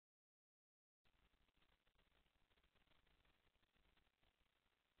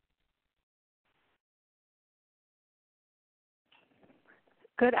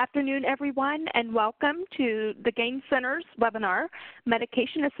Good afternoon, everyone, and welcome to the Gain Center's webinar,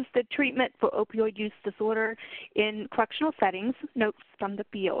 Medication-Assisted Treatment for Opioid Use Disorder in Correctional Settings, Notes from the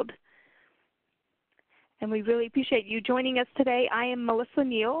Field. And we really appreciate you joining us today. I am Melissa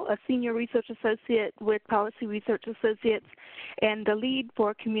Neal, a Senior Research Associate with Policy Research Associates and the lead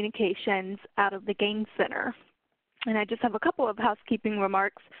for communications out of the Gain Center. And I just have a couple of housekeeping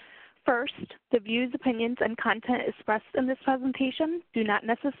remarks. First, the views, opinions, and content expressed in this presentation do not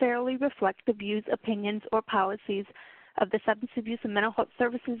necessarily reflect the views, opinions, or policies of the Substance Abuse and Mental Health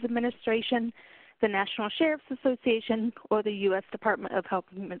Services Administration, the National Sheriff's Association, or the U.S. Department of Health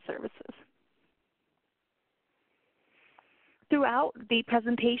and Human Services. Throughout the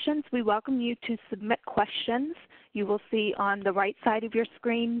presentations, we welcome you to submit questions. You will see on the right side of your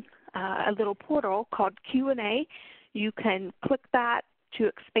screen a little portal called Q&A. You can click that to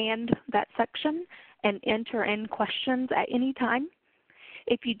expand that section and enter in questions at any time.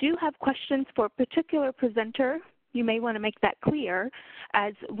 If you do have questions for a particular presenter, you may want to make that clear,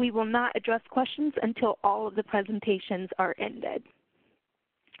 as we will not address questions until all of the presentations are ended.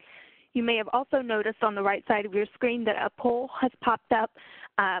 You may have also noticed on the right side of your screen that a poll has popped up.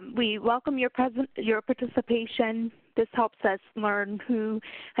 We welcome your participation. This helps us learn who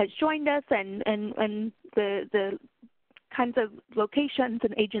has joined us and the kinds of locations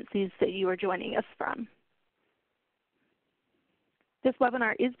and agencies that you are joining us from. This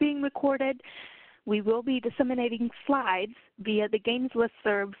webinar is being recorded. We will be disseminating slides via the Gains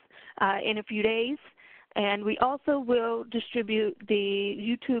listservs in a few days, and we also will distribute the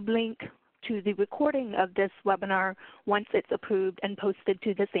YouTube link to the recording of this webinar once it's approved and posted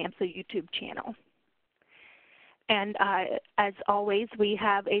to the SAMHSA YouTube channel. And as always, we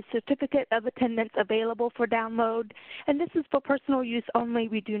have a certificate of attendance available for download, and this is for personal use only.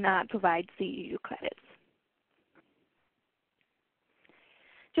 We do not provide CEU credits.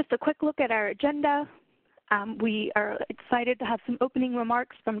 Just a quick look at our agenda. We are excited to have some opening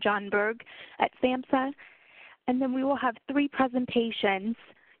remarks from John Berg at SAMHSA, and then we will have 3 presentations.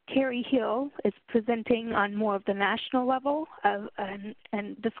 Carrie Hill is presenting on more of the national level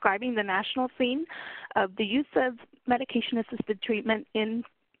and describing the national scene of the use of medication-assisted treatment in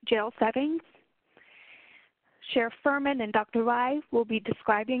jail settings. Sheriff Furman and Dr. Rye will be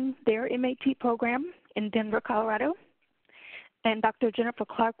describing their MAT program in Denver, Colorado. And Dr. Jennifer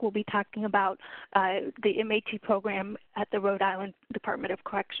Clark will be talking about the MAT program at the Rhode Island Department of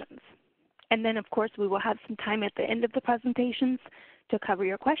Corrections. And then, of course, we will have some time at the end of the presentations to cover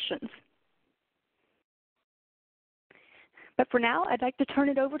your questions. But for now, I'd like to turn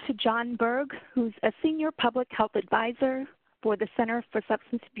it over to John Berg, who's a Senior Public Health Advisor for the Center for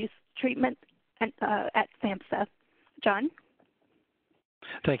Substance Abuse Treatment at SAMHSA. John?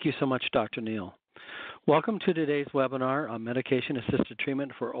 Thank you so much, Dr. Neal. Welcome to today's webinar on medication-assisted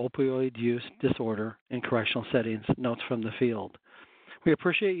treatment for opioid use disorder in correctional settings, Notes from the Field. We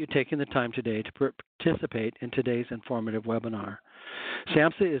appreciate you taking the time today to participate in today's informative webinar.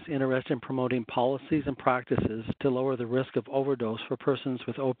 SAMHSA is interested in promoting policies and practices to lower the risk of overdose for persons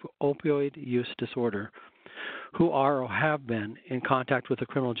with opioid use disorder who are or have been in contact with the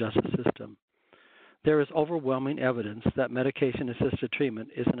criminal justice system. There is overwhelming evidence that medication-assisted treatment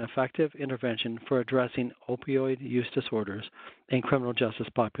is an effective intervention for addressing opioid use disorders in criminal justice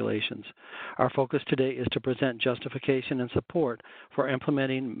populations. Our focus today is to present justification and support for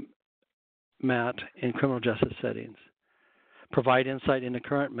implementing MAT in criminal justice settings, provide insight into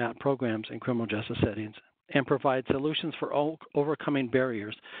current MAT programs in criminal justice settings, and provide solutions for overcoming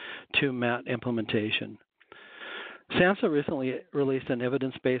barriers to MAT implementation. SAMHSA recently released an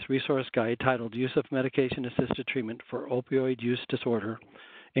evidence-based resource guide titled Use of Medication-Assisted Treatment for Opioid Use Disorder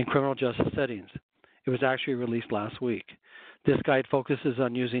in Criminal Justice Settings. It was actually released last week. This guide focuses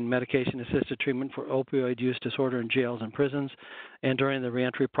on using medication-assisted treatment for opioid use disorder in jails and prisons and during the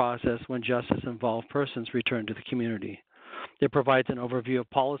reentry process when justice-involved persons return to the community. It provides an overview of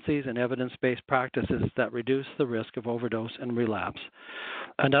policies and evidence-based practices that reduce the risk of overdose and relapse.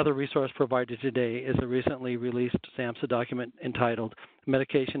 Another resource provided today is a recently released SAMHSA document entitled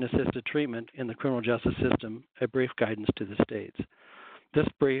Medication-Assisted Treatment in the Criminal Justice System, a brief guidance to the states. This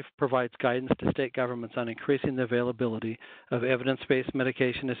brief provides guidance to state governments on increasing the availability of evidence-based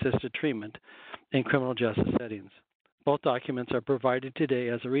medication-assisted treatment in criminal justice settings. Both documents are provided today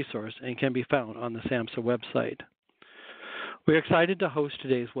as a resource and can be found on the SAMHSA website. We're excited to host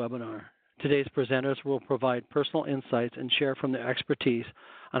today's webinar. Today's presenters will provide personal insights and share from their expertise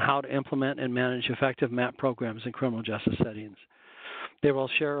on how to implement and manage effective MAT programs in criminal justice settings. They will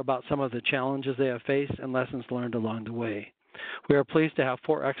share about some of the challenges they have faced and lessons learned along the way. We are pleased to have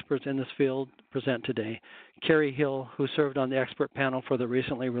 4 experts in this field present today. Carrie Hill, who served on the expert panel for the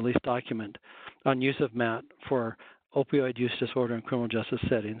recently released document on use of MAT for opioid use disorder in criminal justice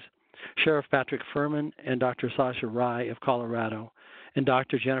settings, Sheriff Patrick Furman and Dr. Sasha Rai of Colorado, and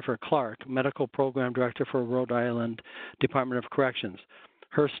Dr. Jennifer Clark, Medical Program Director for Rhode Island Department of Corrections.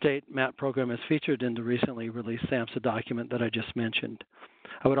 Her state MAT program is featured in the recently released SAMHSA document that I just mentioned.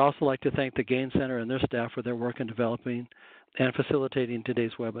 I would also like to thank the Gain Center and their staff for their work in developing and facilitating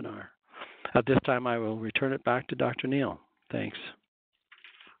today's webinar. At this time, I will return it back to Dr. Neal. Thanks.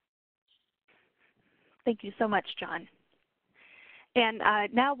 Thank you so much, John. And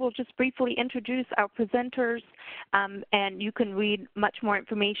now we'll just briefly introduce our presenters, and you can read much more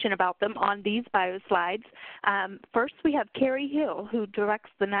information about them on these bio slides. First, we have Carrie Hill, who directs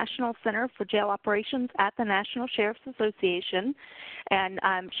the National Center for Jail Operations at the National Sheriff's Association, and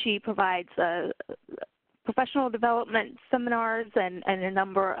she provides professional development seminars and a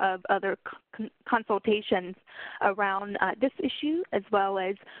number of other consultations around this issue, as well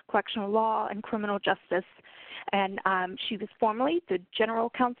as correctional law and criminal justice. And she was formerly the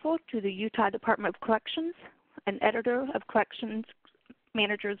General Counsel to the Utah Department of Corrections, an editor of Corrections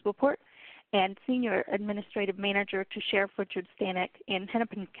Manager's Report, and Senior Administrative Manager to Sheriff Richard Stanek in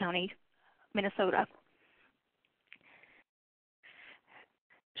Hennepin County, Minnesota.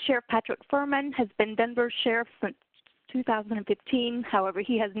 Sheriff Patrick Furman has been Denver Sheriff since 2015. However,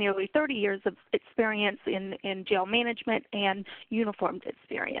 he has nearly 30 years of experience in jail management and uniformed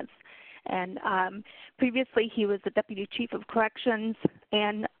experience. And previously, he was the Deputy Chief of Corrections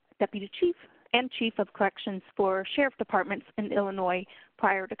and Deputy Chief and Chief of Corrections for Sheriff Departments in Illinois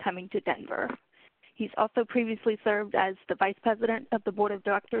prior to coming to Denver. He's also previously served as the Vice President of the Board of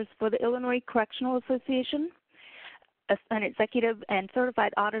Directors for the Illinois Correctional Association, an executive and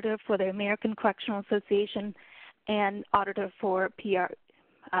certified auditor for the American Correctional Association, and auditor for PREA,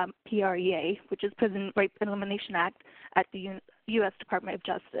 which is Prison Rape Elimination Act at the U.S. Department of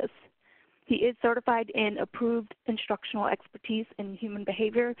Justice. He is certified in approved instructional expertise in human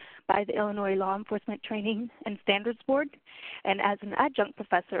behavior by the Illinois Law Enforcement Training and Standards Board, and as an adjunct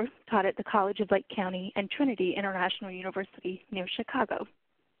professor, taught at the College of Lake County and Trinity International University near Chicago.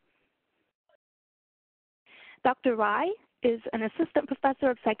 Dr. Rai is an assistant professor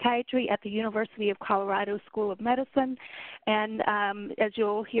of psychiatry at the University of Colorado School of Medicine, and as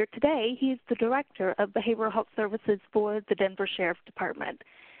you'll hear today, he's the director of behavioral health services for the Denver Sheriff's Department.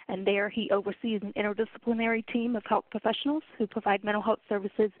 And there he oversees an interdisciplinary team of health professionals who provide mental health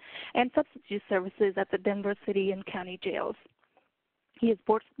services and substance use services at the Denver city and county jails. He is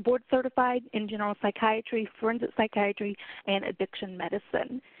board certified in general psychiatry, forensic psychiatry, and addiction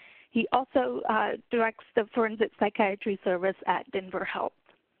medicine. He also directs the forensic psychiatry service at Denver Health.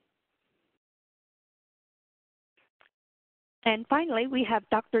 And finally, we have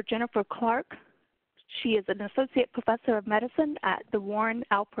Dr. Jennifer Clark. She is an associate professor of medicine at the Warren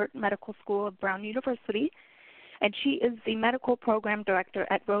Alpert Medical School of Brown University, and she is the medical program director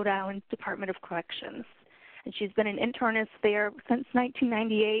at Rhode Island Department of Corrections. And she's been an internist there since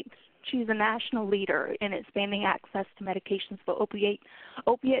 1998. She's a national leader in expanding access to medications for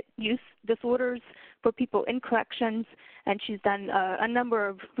opiate use disorders for people in corrections, and she's done a number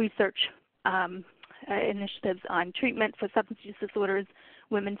of research initiatives on treatment for substance use disorders,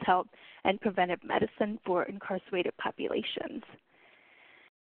 women's health, and preventive medicine for incarcerated populations.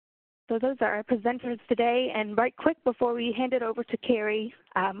 So those are our presenters today, and right quick before we hand it over to Carrie,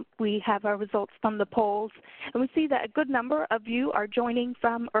 we have our results from the polls, and we see that a good number of you are joining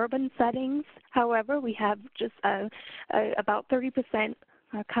from urban settings. However, we have just about 30%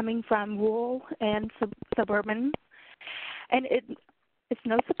 coming from rural and suburban, and it's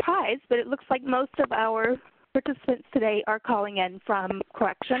no surprise, but it looks like most of our participants today are calling in from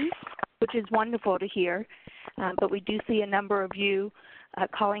corrections, which is wonderful to hear, but we do see a number of you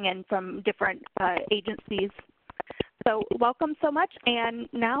calling in from different agencies. So welcome so much, and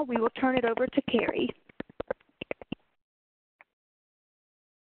now we will turn it over to Carrie.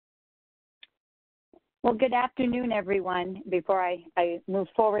 Well, good afternoon, everyone. Before I move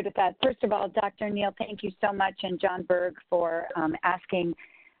forward with that, first of all, Dr. Neal, thank you so much, and John Berg for asking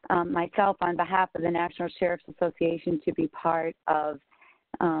myself on behalf of the National Sheriff's Association to be part of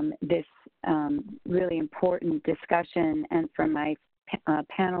this really important discussion, and from my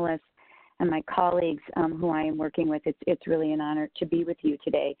panelists and my colleagues who I am working with, it's really an honor to be with you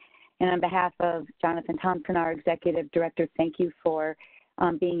today. And on behalf of Jonathan Thompson, our Executive Director, thank you for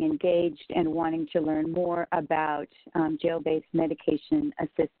being engaged and wanting to learn more about jail-based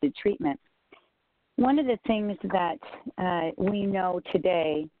medication-assisted treatment. One of the things that we know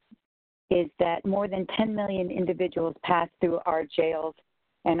today is that more than 10 million individuals pass through our jails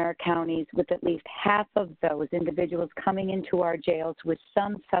and our counties, with at least half of those individuals coming into our jails with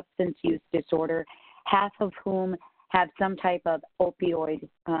some substance use disorder, half of whom have some type of opioid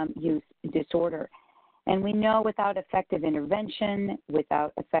use disorder. And we know without effective intervention,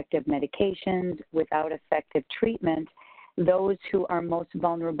 without effective medications, without effective treatment, those who are most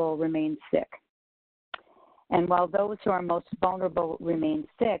vulnerable remain sick. And while those who are most vulnerable remain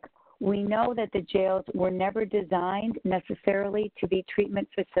sick, we know that the jails were never designed necessarily to be treatment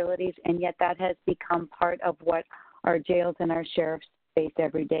facilities, and yet that has become part of what our jails and our sheriffs face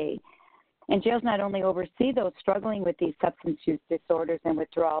every day. And jails not only oversee those struggling with these substance use disorders and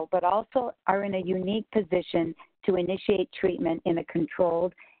withdrawal, but also are in a unique position to initiate treatment in a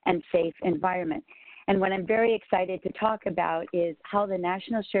controlled and safe environment. And what I'm very excited to talk about is how the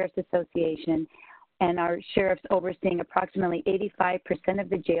National Sheriff's Association and our sheriffs overseeing approximately 85% of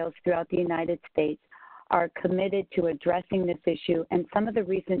the jails throughout the United States are committed to addressing this issue, and some of the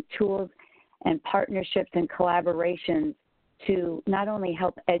recent tools and partnerships and collaborations to not only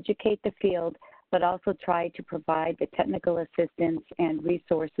help educate the field, but also try to provide the technical assistance and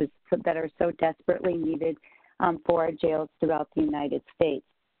resources that are so desperately needed for our jails throughout the United States.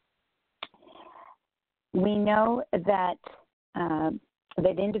 We know that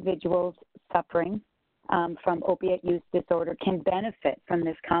that individuals suffering from opiate use disorder can benefit from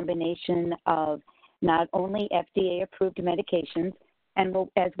this combination of not only FDA-approved medications, and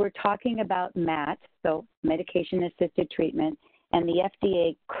as we're talking about MAT, so medication-assisted treatment, and the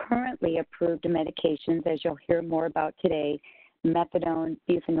FDA currently approved medications, as you'll hear more about today, methadone,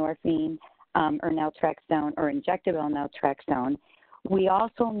 buprenorphine, or naltrexone, or injectable naltrexone, we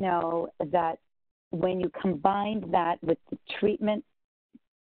also know that when you combine that with the treatment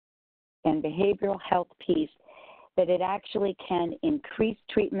and behavioral health piece, that it actually can increase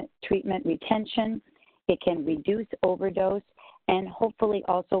treatment retention, it can reduce overdose, and hopefully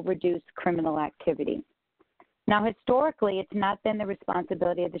also reduce criminal activity. Now, historically, it's not been the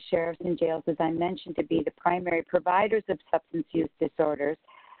responsibility of the sheriffs and jails, as I mentioned, to be the primary providers of substance use disorders,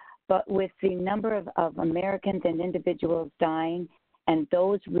 but with the number of Americans and individuals dying and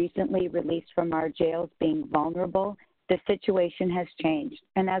those recently released from our jails being vulnerable, the situation has changed.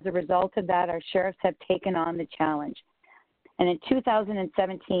 And as a result of that, our sheriffs have taken on the challenge. And in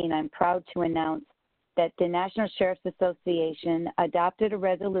 2017, I'm proud to announce that the National Sheriff's Association adopted a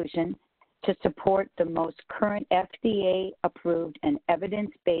resolution to support the most current FDA-approved and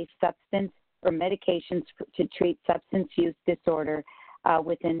evidence-based substance or medications to treat substance use disorder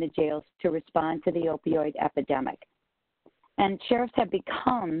within the jails to respond to the opioid epidemic. And sheriffs have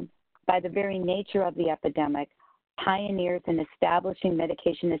become, by the very nature of the epidemic, pioneers in establishing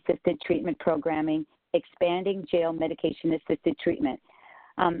medication-assisted treatment programming, expanding jail medication-assisted treatment.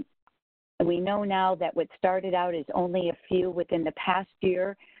 We know now that what started out as only a few within the past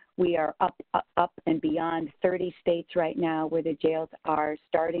year, we are up and beyond 30 states right now where the jails are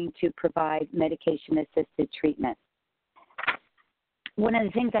starting to provide medication-assisted treatment. One of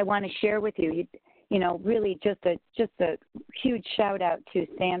the things I want to share with you, really just a huge shout out to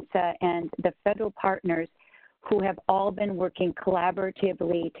SAMHSA and the federal partners who have all been working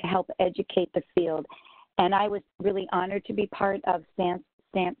collaboratively to help educate the field. And I was really honored to be part of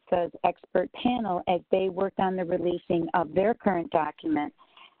SAMHSA's expert panel as they worked on the releasing of their current document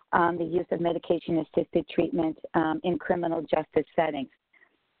on the use of medication-assisted treatment in criminal justice settings.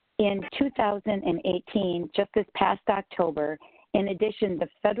 In 2018, just this past October, in addition, the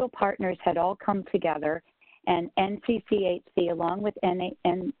federal partners had all come together, and NCCHC, along with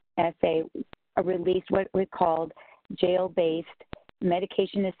NSA, released what we called jail-based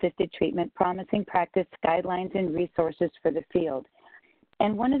medication-assisted treatment, promising practice guidelines and resources for the field.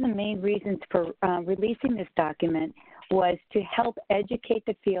 And one of the main reasons for releasing this document was to help educate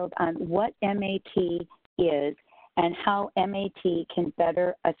the field on what MAT is and how MAT can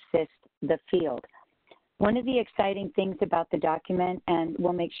better assist the field. One of the exciting things about the document, and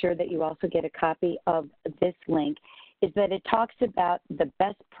we'll make sure that you also get a copy of this link, is that it talks about the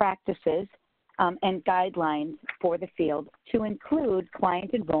best practices and guidelines for the field to include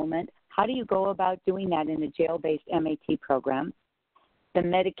client enrollment. How do you go about doing that in a jail-based MAT program? The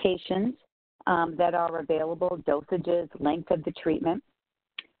medications that are available, dosages, length of the treatment.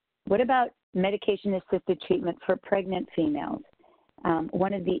 What about medication-assisted treatment for pregnant females?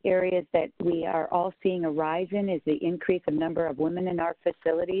 One of the areas that we are all seeing a rise in is the increase of number of women in our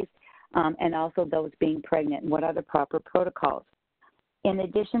facilities and also those being pregnant. What are the proper protocols? In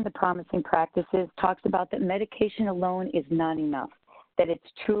addition, the promising practices talks about that medication alone is not enough, that it's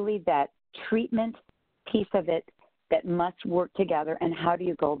truly that treatment piece of it that must work together, and how do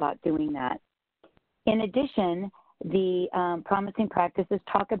you go about doing that? In addition, the promising practices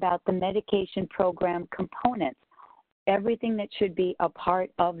talk about the medication program components, everything that should be a part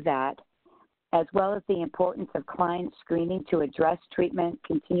of that, as well as the importance of client screening to address treatment,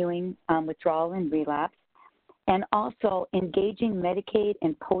 continuing withdrawal and relapse, and also engaging Medicaid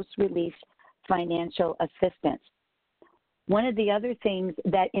and post-release financial assistance. One of the other things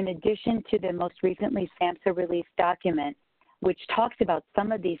that, in addition to the most recently SAMHSA released document, which talks about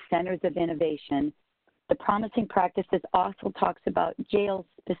some of these centers of innovation, the promising practices also talks about jails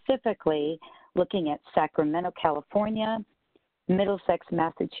specifically, looking at Sacramento, California, Middlesex,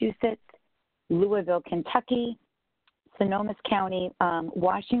 Massachusetts, Louisville, Kentucky, Sonoma County,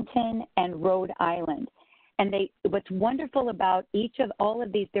 Washington, and Rhode Island. And what's wonderful about all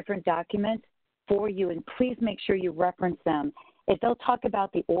of these different documents for you, and please make sure you reference them, is they'll talk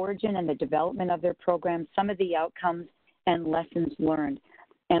about the origin and the development of their programs, some of the outcomes and lessons learned.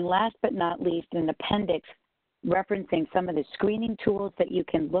 And last but not least, an appendix referencing some of the screening tools that you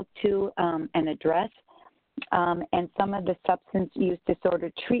can look to and address, and some of the substance use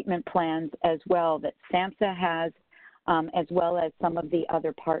disorder treatment plans as well that SAMHSA has, as well as some of the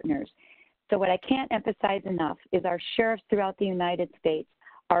other partners. So what I can't emphasize enough is our sheriffs throughout the United States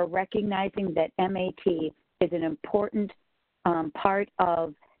are recognizing that MAT is an important part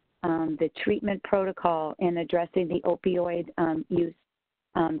of the treatment protocol in addressing the opioid use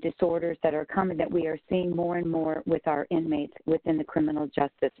disorders that are coming, that we are seeing more and more with our inmates within the criminal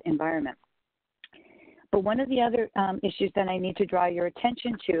justice environment. But one of the other issues that I need to draw your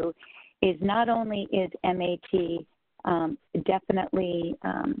attention to is not only is MAT definitely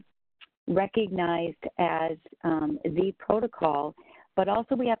recognized as the protocol, but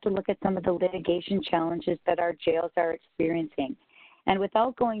also we have to look at some of the litigation challenges that our jails are experiencing. And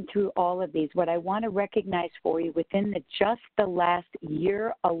without going through all of these, what I want to recognize for you, within just the last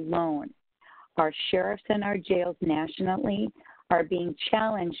year alone, our sheriffs in our jails nationally are being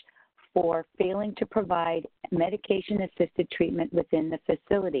challenged for failing to provide medication-assisted treatment within the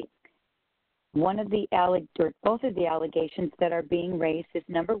facility. Both of the allegations that are being raised is,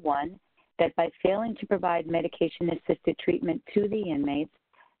 number one, that by failing to provide medication-assisted treatment to the inmates,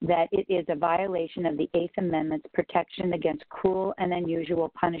 that it is a violation of the Eighth Amendment's protection against cruel and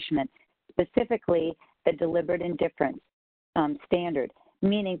unusual punishment, specifically the deliberate indifference standard,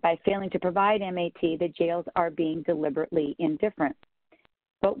 meaning by failing to provide MAT, the jails are being deliberately indifferent.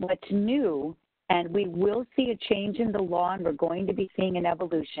 But what's new, and we will see a change in the law, and we're going to be seeing an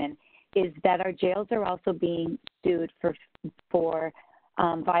evolution, is that our jails are also being sued for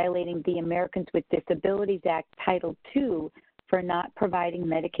violating the Americans with Disabilities Act Title II for not providing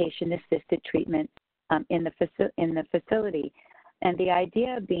medication-assisted treatment in the facility. And the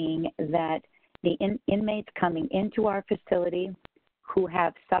idea being that the inmates coming into our facility who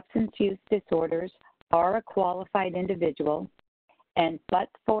have substance use disorders are a qualified individual, but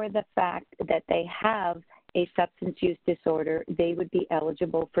for the fact that they have a substance use disorder, they would be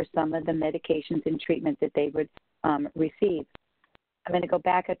eligible for some of the medications and treatment that they would receive. I'm going to go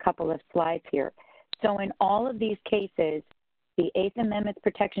back a couple of slides here. So in all of these cases, the Eighth Amendment's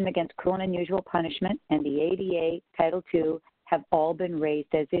protection against cruel and unusual punishment and the ADA Title II have all been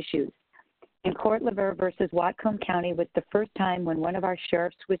raised as issues. In Court Lever versus Whatcom County was the first time when one of our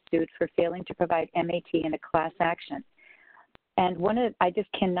sheriffs was sued for failing to provide MAT in a class action. And I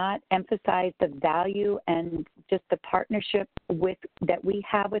just cannot emphasize the value and just the partnership that we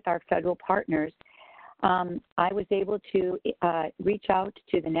have with our federal partners. I was able to reach out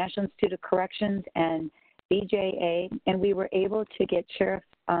to the National Institute of Corrections and BJA, and we were able to get Sheriff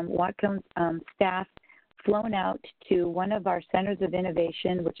Whatcom's staff flown out to one of our centers of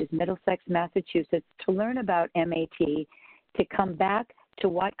innovation, which is Middlesex, Massachusetts, to learn about MAT, to come back to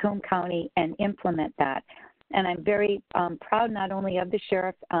Whatcom County and implement that. And I'm very proud not only of the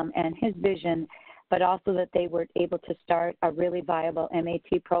sheriff and his vision, but also that they were able to start a really viable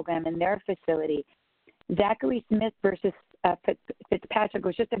MAT program in their facility. Zachary Smith versus Fitzpatrick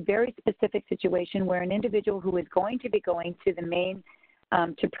was just a very specific situation where an individual who was going to be going to the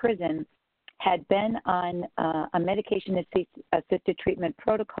to prison had been on a medication-assisted treatment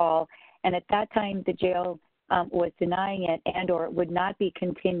protocol, and at that time the jail was denying it and/or it would not be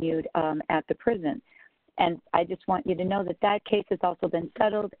continued at the prison. And I just want you to know that that case has also been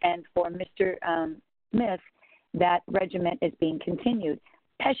settled, and for Mr. Smith, that regimen is being continued.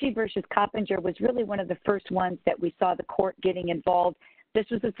 Pesci versus Coppinger was really one of the first ones that we saw the court getting involved. This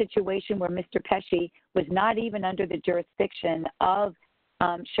was a situation where Mr. Pesci was not even under the jurisdiction of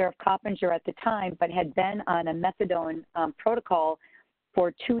Sheriff Coppinger at the time, but had been on a methadone protocol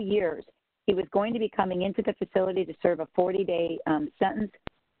for 2 years. He was going to be coming into the facility to serve a 40-day sentence.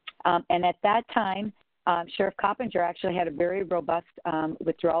 And at that time, Sheriff Coppinger actually had a very robust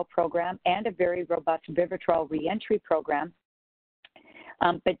withdrawal program and a very robust Vivitrol reentry program,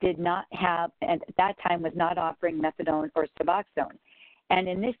 but did not have, and at that time was not offering methadone or Suboxone. And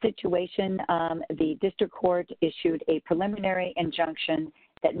in this situation, the district court issued a preliminary injunction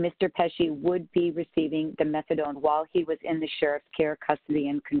that Mr. Pesci would be receiving the methadone while he was in the sheriff's care, custody,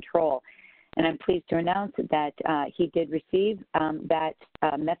 and control. And I'm pleased to announce that he did receive that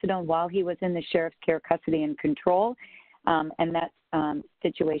methadone while he was in the sheriff's care, custody, and control, and that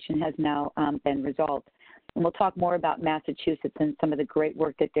situation has now been resolved. And we'll talk more about Massachusetts and some of the great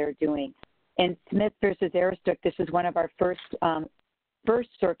work that they're doing. In Smith versus Aristook, this is one of our First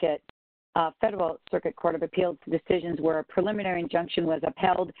Circuit, Federal Circuit Court of Appeals decisions where a preliminary injunction was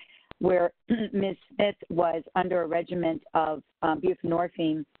upheld, where Ms. Smith was under a regimen of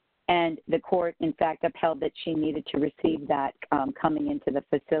buprenorphine, and the court, in fact, upheld that she needed to receive that coming into the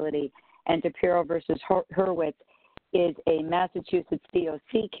facility. And DePiro versus Hurwitz is a Massachusetts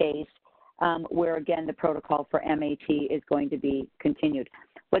DOC case where, again, the protocol for MAT is going to be continued.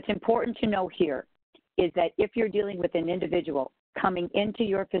 What's important to know here is that if you're dealing with an individual coming into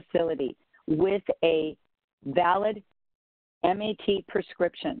your facility with a valid MAT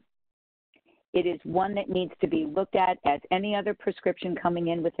prescription, it is one that needs to be looked at as any other prescription coming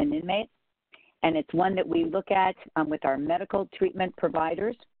in with an inmate, and it's one that we look at with our medical treatment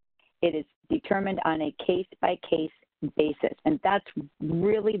providers. It is determined on a case-by-case basis, and that's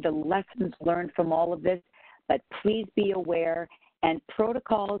really the lessons learned from all of this. But please be aware, and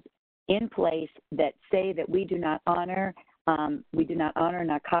protocols in place that say that we do not honor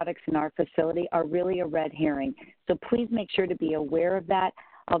narcotics in our facility are really a red herring. So please make sure to be aware of that.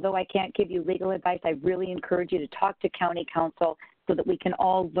 Although I can't give you legal advice, I really encourage you to talk to county counsel so that we can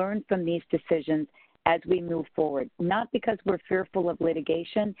all learn from these decisions as we move forward. Not because we're fearful of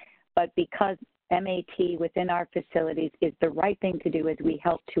litigation, but because MAT within our facilities is the right thing to do as we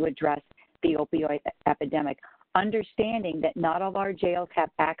help to address the opioid epidemic. Understanding that not all our jails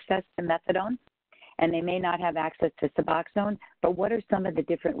have access to methadone, and they may not have access to Suboxone, but what are some of the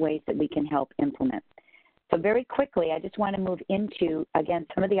different ways that we can help implement? So very quickly, I just want to move into, again,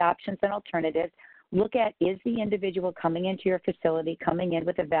 some of the options and alternatives. Look at, is the individual coming into your facility coming in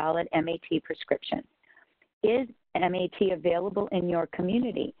with a valid MAT prescription? Is MAT available in your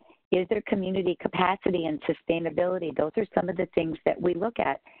community? Is there community capacity and sustainability? Those are some of the things that we look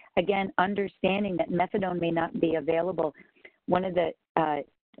at. Again, understanding that methadone may not be available. One of the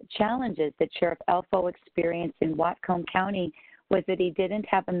challenges that Sheriff Elfo experienced in Whatcom County was that he didn't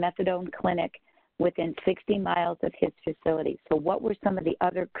have a methadone clinic within 60 miles of his facility. So what were some of the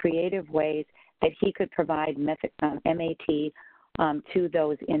other creative ways that he could provide MAT to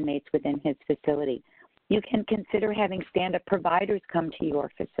those inmates within his facility? You can consider having stand-up providers come to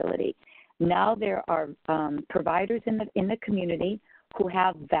your facility. Now there are providers in the community who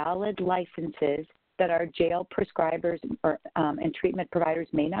have valid licenses that our jail prescribers or, and treatment providers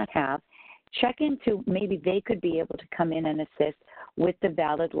may not have. Check into maybe they could be able to come in and assist with the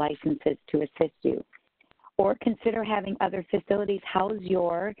valid licenses to assist you. Or consider having other facilities house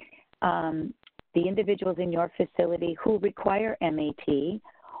your, the individuals in your facility who require MAT,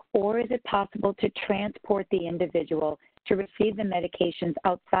 or is it possible to transport the individual to receive the medications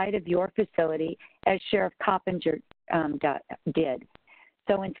outside of your facility as Sheriff Coppinger did?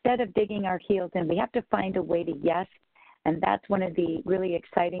 So instead of digging our heels in, we have to find a way to yes. And that's one of the really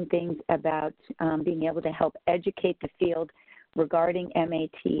exciting things about being able to help educate the field regarding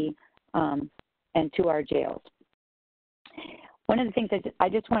MAT and to our jails. One of the things that I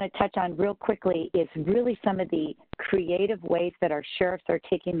just want to touch on real quickly is really some of the creative ways that our sheriffs are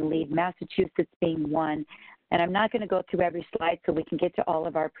taking the lead, Massachusetts being one. And I'm not going to go through every slide so we can get to all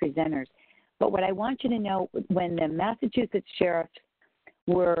of our presenters. But what I want you to know, when the Massachusetts sheriffs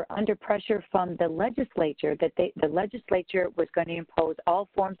were under pressure from the legislature, that the legislature was going to impose all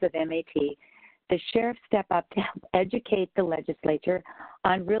forms of MAT, the sheriffs step up to help educate the legislature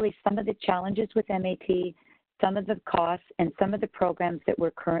on really some of the challenges with MAT, some of the costs, and some of the programs that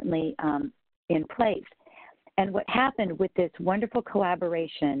were currently in place. And what happened with this wonderful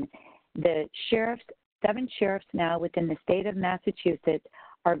collaboration, the sheriffs, 7 sheriffs now within the state of Massachusetts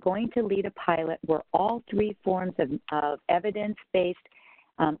are going to lead a pilot where all 3 forms of evidence-based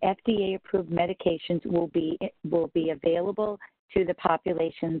FDA-approved medications will be available to the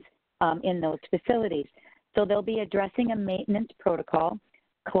populations in those facilities. So they'll be addressing a maintenance protocol.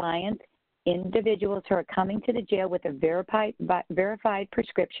 Clients, individuals who are coming to the jail with a verified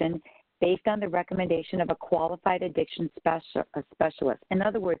prescription based on the recommendation of a qualified addiction specialist. In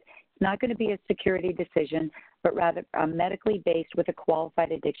other words, not going to be a security decision, but rather medically based with a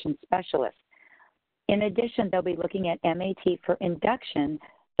qualified addiction specialist. In addition, they'll be looking at MAT for induction,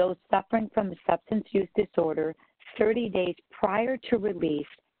 those suffering from a substance use disorder 30 days prior to release,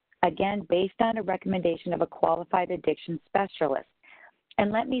 again, based on a recommendation of a qualified addiction specialist.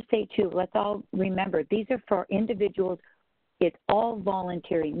 And let me say, too, let's all remember, these are for individuals. It's all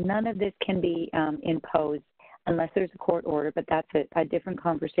voluntary. None of this can be imposed unless there's a court order, but that's a different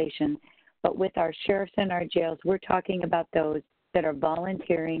conversation. But with our sheriffs and our jails, we're talking about those that are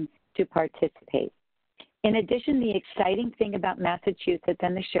volunteering to participate. In addition, the exciting thing about Massachusetts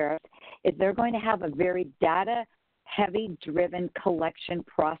and the sheriffs is they're going to have a very data-heavy driven collection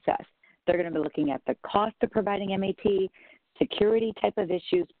process. They're going to be looking at the cost of providing MAT, security type of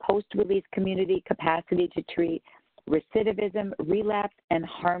issues, post-release community capacity to treat, recidivism, relapse, and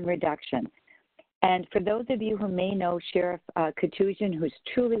harm reduction. And for those of you who may know Sheriff Katusian, who's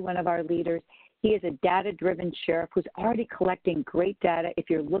truly one of our leaders, he is a data-driven sheriff who's already collecting great data. If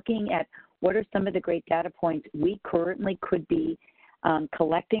you're looking at what are some of the great data points we currently could be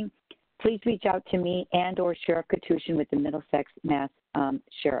collecting, please reach out to me and or Sheriff Katusian with the Middlesex Mass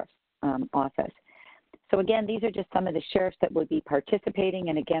Sheriff's Office. So again, these are just some of the sheriffs that will be participating.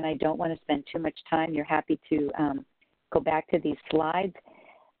 And again, I don't want to spend too much time. You're happy to go back to these slides.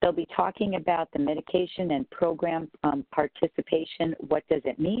 They'll be talking about the medication and program participation. What does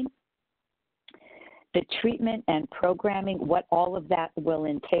it mean? The treatment and programming, what all of that will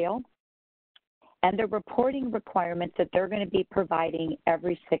entail. And the reporting requirements that they're going to be providing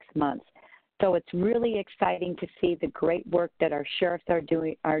every 6 months. So it's really exciting to see the great work that our sheriffs are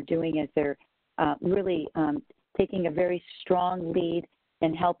doing as they're really taking a very strong lead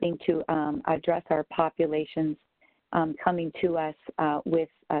in helping to address our populations coming to us with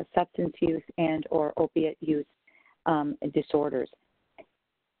substance use and or opiate use disorders.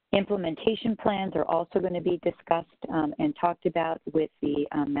 Implementation plans are also going to be discussed and talked about with the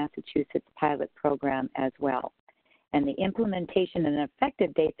Massachusetts pilot program as well. And the implementation and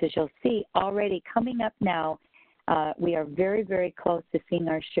effective dates, as you'll see, already coming up now. We are very, very close to seeing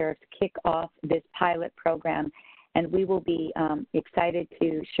our sheriffs kick off this pilot program, and we will be excited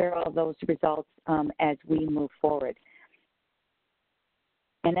to share all those results as we move forward.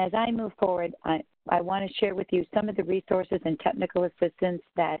 And as I move forward, I want to share with you some of the resources and technical assistance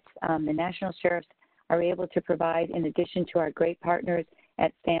that the national sheriffs are able to provide in addition to our great partners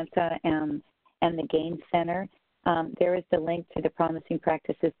at SAMHSA and the GAIN Center. There is the link to the Promising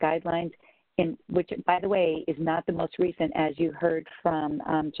Practices Guidelines, which, by the way, is not the most recent, as you heard from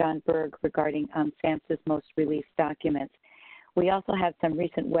John Berg regarding SAMHSA's most released documents. We also have some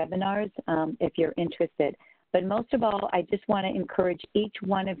recent webinars if you're interested. But most of all, I just want to encourage each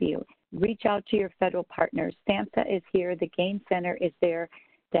one of you, reach out to your federal partners. SAMHSA is here. The GAIN Center is there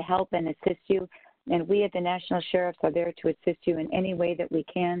to help and assist you. And we at the National Sheriffs are there to assist you in any way that we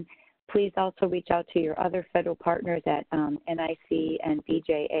can. Please also reach out to your other federal partners at NIC and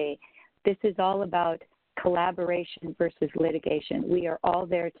BJA. This is all about collaboration versus litigation. We are all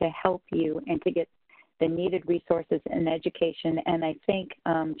there to help you and to get the needed resources and education. And I thank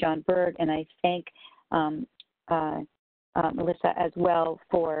John Berg and I thank Melissa as well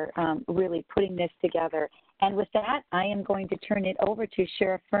for really putting this together. And with that, I am going to turn it over to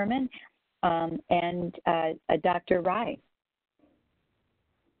Sheriff Furman and Dr. Rye.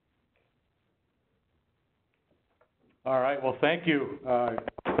 All right, well, thank you.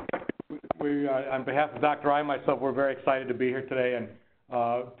 We, on behalf of Dr. Rye and myself, we're very excited to be here today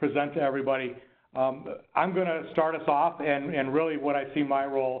and present to everybody. I'm going to start us off, and really what I see my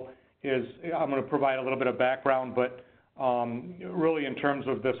role is I'm going to provide a little bit of background, but really in terms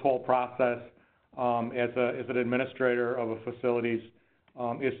of this whole process as an administrator of a facilities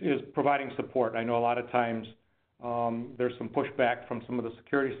is providing support. I know a lot of times there's some pushback from some of the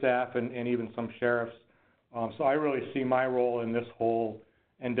security staff and even some sheriffs. So I really see my role in this whole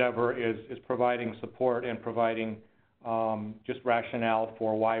endeavor is providing support and providing just rationale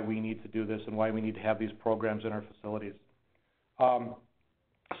for why we need to do this and why we need to have these programs in our facilities.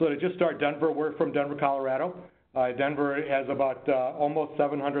 So to just start, Denver, we're from Denver, Colorado. Denver has about almost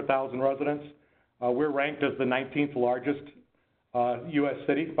 700,000 residents. We're ranked as the 19th largest U.S.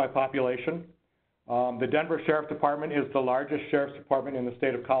 city by population. The Denver Sheriff Department is the largest sheriff's department in the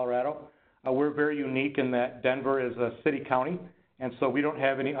state of Colorado. We're very unique in that Denver is a city county, and so we don't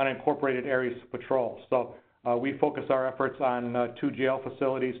have any unincorporated areas to patrol. So we focus our efforts on 2 jail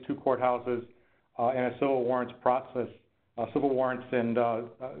facilities, 2 courthouses, and a civil warrants process, civil warrants and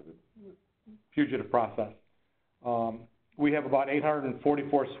fugitive process. We have about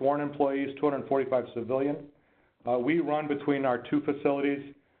 844 sworn employees, 245 civilian. We run between our 2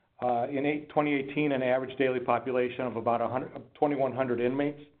 facilities In 2018, an average daily population of about 2,100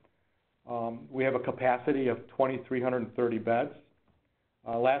 inmates. We have a capacity of 2,330 beds.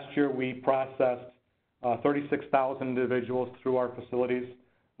 Last year, we processed 36,000 individuals through our facilities,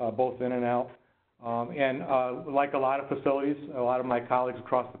 both in and out. Like a lot of facilities, a lot of my colleagues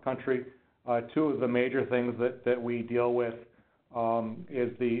across the country, two of the major things that we deal with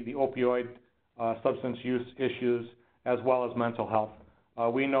is the opioid substance use issues as well as mental health.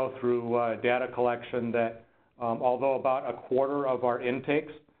 We know through data collection that although about a quarter of our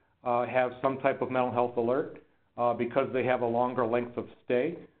intakes have some type of mental health alert, because they have a longer length of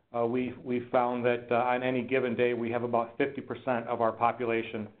stay, we found that on any given day we have about 50% of our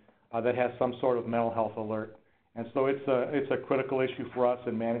population that has some sort of mental health alert. And so it's a critical issue for us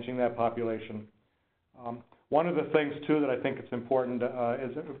in managing that population. One of the things, too, that I think it's important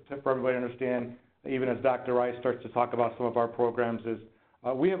is for everybody to understand, even as Dr. Rice starts to talk about some of our programs, is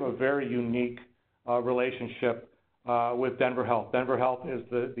we have a very unique relationship with Denver Health. Denver Health is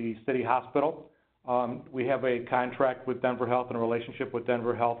the city hospital. We have a contract with Denver Health and a relationship with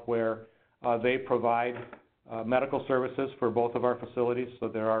Denver Health where they provide medical services for both of our facilities, so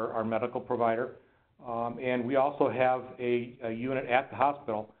they're our medical provider. And we also have a unit at the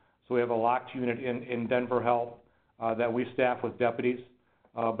hospital. So we have a locked unit in Denver Health that we staff with deputies,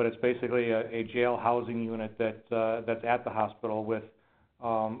 but it's basically a jail housing unit that's at the hospital with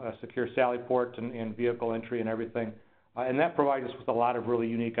a secure sally port and vehicle entry and everything. And that provides us with a lot of really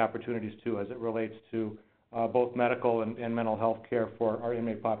unique opportunities, too, as it relates to both medical and mental health care for our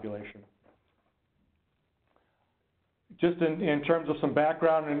inmate population. Just in terms of some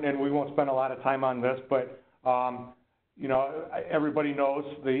background, and we won't spend a lot of time on this, but you know, everybody knows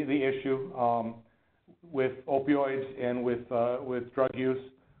the issue with opioids and with drug use.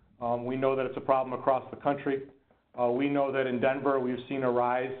 We know that it's a problem across the country. We know that in Denver we've seen a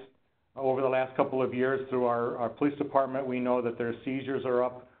rise over the last couple of years through our police department. We know that their seizures are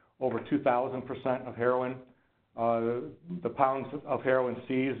up over 2,000% of heroin. The pounds of heroin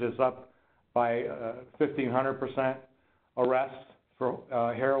seized is up by 1,500%. Arrests for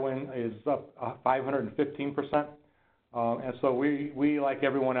heroin is up 515%. And so we, like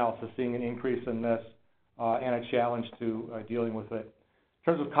everyone else, is seeing an increase in this and a challenge to dealing with it.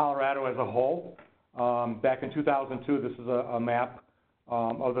 In terms of Colorado as a whole, back in 2002, this is a map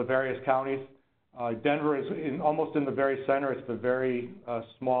of the various counties. Denver is almost in the very center. It's the very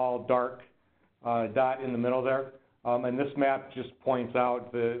small, dark dot in the middle there. And this map just points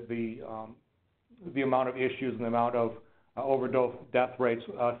out the amount of issues and the amount of overdose death rates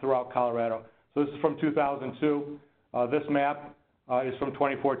throughout Colorado. So this is from 2002. This map is from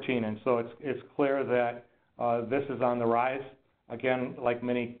 2014, and so it's clear that this is on the rise. Again, like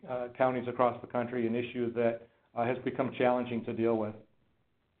many counties across the country, an issue that has become challenging to deal with.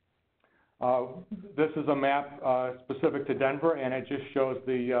 This is a map specific to Denver, and it just shows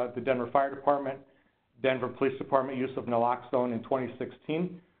the Denver Fire Department, Denver Police Department use of naloxone in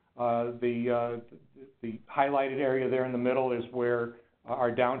 2016. The highlighted area there in the middle is where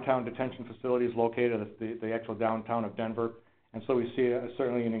our downtown detention facility is located. It's the actual downtown of Denver. And so we see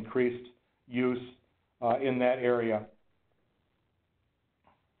certainly an increased use in that area.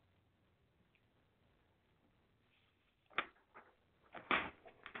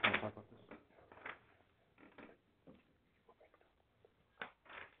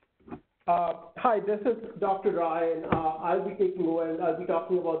 Hi, this is Dr. Ryan. I'll be taking over and I'll be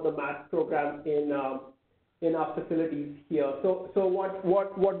talking about the MATS program in our facilities here. So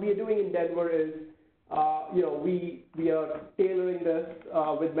what we are doing in Denver is, we are tailoring this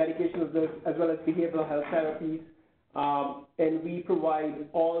with medication as well as behavioral health therapies, and we provide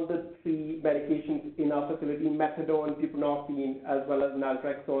all the three medications in our facility: methadone, buprenorphine, as well as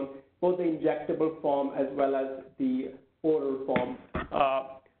naltrexone, both the injectable form as well as the oral form.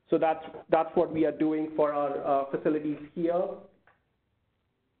 So that's what we are doing for our facilities here.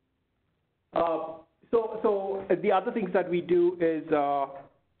 So the other things that we do is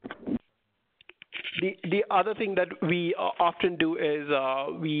the other thing that we often do is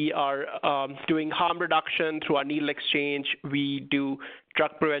we are doing harm reduction through our needle exchange. We do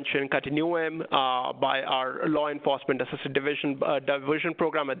drug prevention continuum by our law enforcement assisted division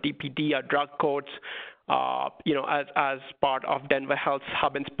program at DPD, our drug courts. As part of Denver Health's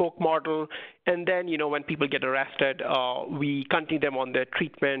hub and spoke model. And then, when people get arrested, we continue them on their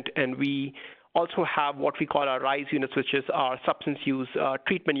treatment, and we also have what we call our RISE units, which is our substance use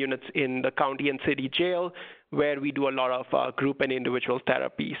treatment units in the county and city jail, where we do a lot of group and individual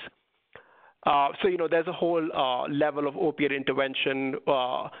therapies. So, there's a whole level of opioid intervention.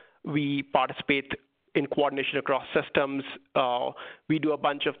 We participate in coordination across systems. We do a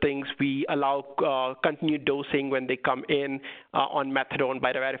bunch of things. We allow continued dosing when they come in on methadone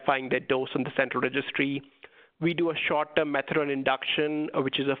by verifying their dose on the central registry. We do a short-term methadone induction,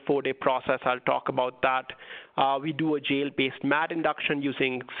 which is a 4-day process. I'll talk about that. We do a jail-based MAT induction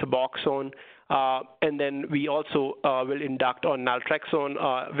using Suboxone. And then we also will induct on naltrexone,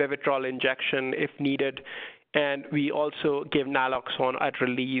 Vivitrol injection if needed. And we also give naloxone at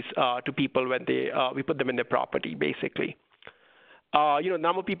release to people when we put them in their property, basically.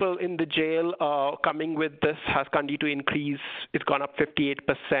 Number of people in the jail coming with this has continued to increase. It's gone up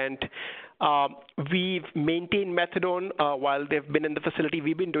 58%. We've maintained methadone while they've been in the facility.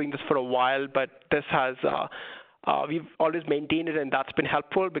 We've been doing this for a while, but this has we've always maintained it, and that's been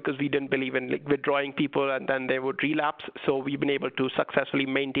helpful because we didn't believe in withdrawing people and then they would relapse. So we've been able to successfully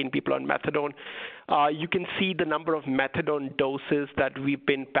maintain people on methadone. You can see the number of methadone doses that we've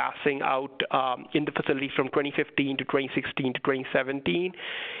been passing out in the facility from 2015 to 2016 to 2017,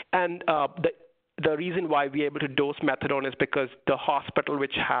 and the reason why we're able to dose methadone is because the hospital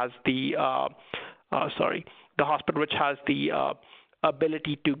which has the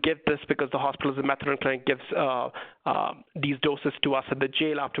ability to give this, because the hospital is a methadone clinic, gives these doses to us at the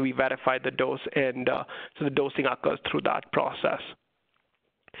jail after we verify the dose, and so the dosing occurs through that process.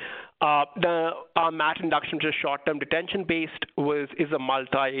 Our MAT induction, which is short-term detention-based, is a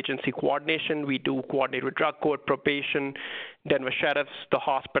multi-agency coordination. We do coordinate with drug court, probation, Denver sheriffs, the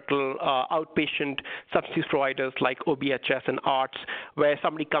hospital, outpatient substance use providers like OBHS and ARTS, where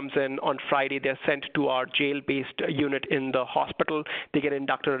somebody comes in on Friday, they're sent to our jail-based unit in the hospital. They get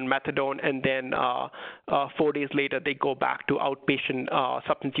inducted on methadone, and then 4 days later, they go back to outpatient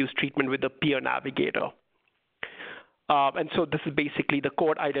substance use treatment with a peer navigator. And so this is basically the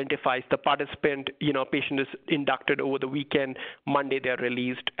court identifies the participant, patient is inducted over the weekend, Monday they're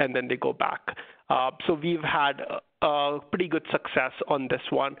released, and then they go back. So we've had pretty good success on this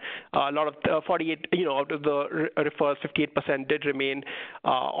one. A lot of 48, out of the refers, 58% did remain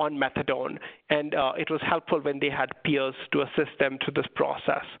on methadone, and it was helpful when they had peers to assist them through this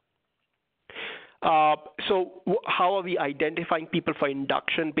process. So how are we identifying people for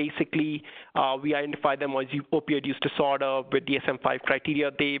induction? Basically, we identify them as opioid use disorder with DSM-5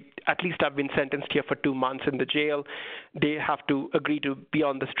 criteria. They at least have been sentenced here for 2 months in the jail. They have to agree to be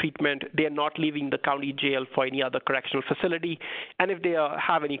on this treatment. They are not leaving the county jail for any other correctional facility. And if they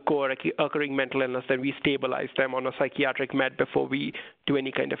have any co-occurring mental illness, then we stabilize them on a psychiatric med before we do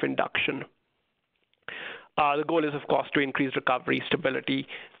any kind of induction. The goal is, of course, to increase recovery, stability,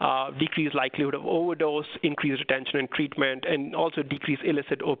 decrease likelihood of overdose, increase retention and treatment, and also decrease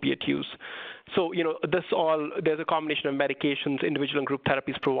illicit opiate use. So, there's a combination of medications, individual and group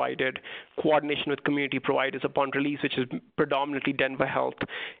therapies provided, coordination with community providers upon release, which is predominantly Denver Health,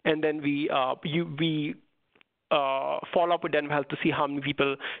 and then we follow up with Denver Health to see how many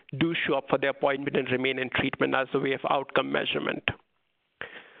people do show up for their appointment and remain in treatment as a way of outcome measurement.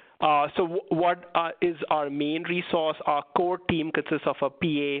 So what is our main resource? Our core team consists of a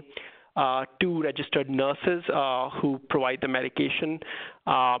PA, 2 registered nurses who provide the medication,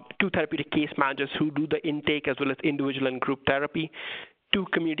 2 therapeutic case managers who do the intake as well as individual and group therapy, 2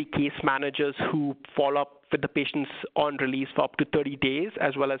 community case managers who follow up with the patients on release for up to 30 days,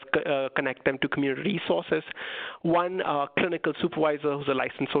 as well as connect them to community resources, 1 clinical supervisor who's a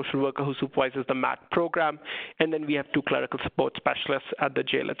licensed social worker who supervises the MAT program, and then we have 2 clerical support specialists at the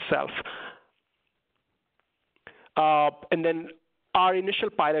jail itself. And then our initial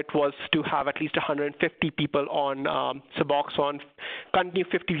pilot was to have at least 150 people on Suboxone, continue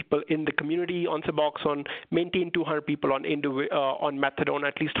 50 people in the community on Suboxone, maintain 200 people on methadone,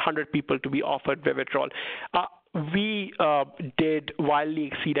 at least 100 people to be offered Vivitrol. We did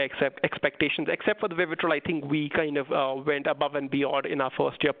wildly exceed expectations, except for the Vivitrol. I think we kind of went above and beyond in our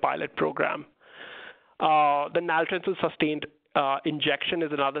first-year pilot program. The naltrexone sustained injection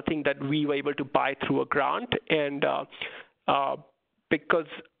is another thing that we were able to buy through a grant, and because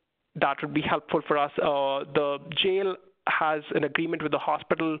that would be helpful for us. The jail has an agreement with the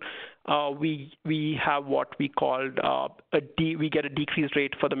hospital. We have what we called we get a decreased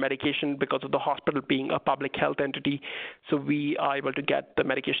rate for the medication because of the hospital being a public health entity. So we are able to get the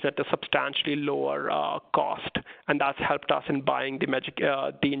medication at a substantially lower cost, and that's helped us in buying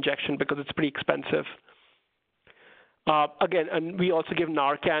the injection because it's pretty expensive. Again, and we also give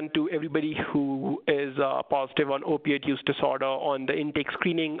Narcan to everybody who is positive on opioid use disorder. On the intake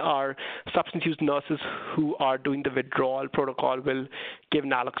screening, our substance use nurses who are doing the withdrawal protocol will give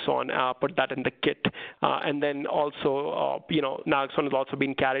naloxone, put that in the kit. And then also, naloxone is also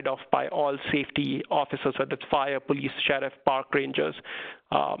being carried off by all safety officers, whether it's fire, police, sheriff, park rangers.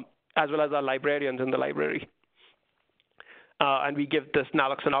 as well as our librarians in the library. And we give this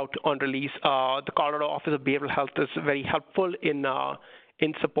naloxone out on release. The Colorado Office of Behavioral Health is very helpful in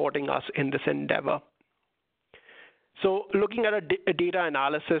supporting us in this endeavor. So looking at a data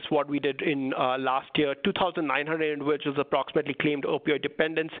analysis, what we did in last year, 2,900 individuals approximately claimed opioid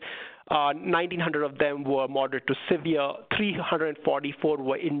dependence. 1,900 of them were moderate to severe. 344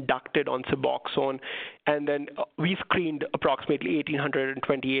 were inducted on Suboxone. And then we screened approximately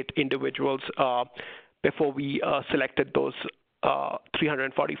 1,828 individuals before we selected those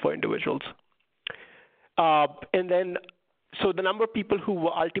 344 individuals. And then, so the number of people who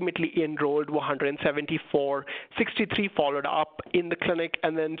were ultimately enrolled were 174. 63 followed up in the clinic,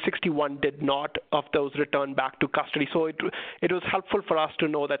 and then 61 did not. Of those returned back to custody. So it was helpful for us to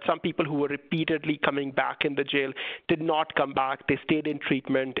know that some people who were repeatedly coming back in the jail did not come back. They stayed in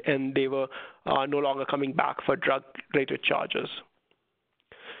treatment, and they were no longer coming back for drug-related charges.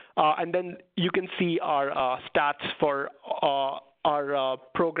 And then you can see our stats for our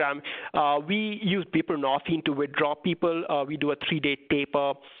program. We use buprenorphine to withdraw people. We do a 3-day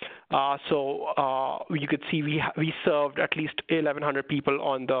taper. So you could see we served at least 1,100 people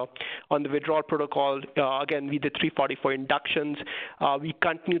on the withdrawal protocol. Again, we did 344 inductions. We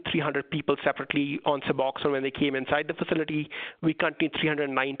continued 300 people separately on Suboxone when they came inside the facility. We continued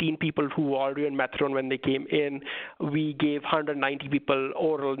 319 people who were already on methadone when they came in. We gave 190 people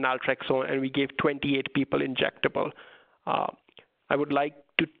oral naltrexone, and we gave 28 people injectable. I would like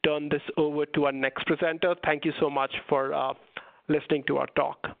to turn this over to our next presenter. Thank you so much for listening to our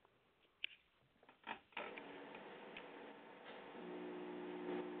talk.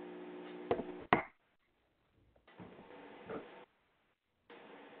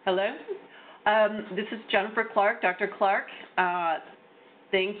 Hello, this is Jennifer Clark, Dr. Clark.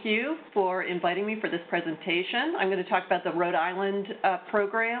 Thank you for inviting me for this presentation. I'm going to talk about the Rhode Island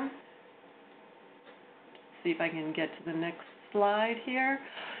program. See if I can get to the next slide here.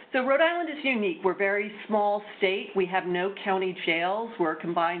 So Rhode Island is unique. We're a very small state. We have no county jails. We're a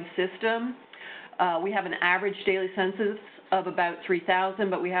combined system. We have an average daily census of about 3,000,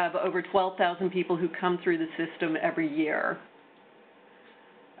 but we have over 12,000 people who come through the system every year.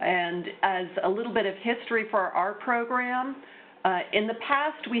 And as a little bit of history for our program, in the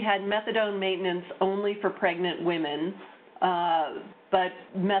past we had methadone maintenance only for pregnant women, but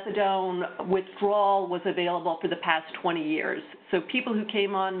methadone withdrawal was available for the past 20 years. So people who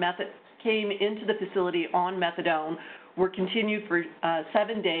came into the facility on methadone were continued for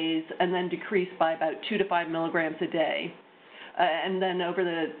 7 days and then decreased by about 2 to 5 milligrams a day. And then over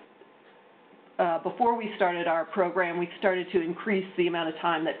the before we started our program, we started to increase the amount of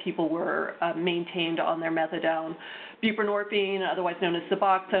time that people were maintained on their methadone. Buprenorphine, otherwise known as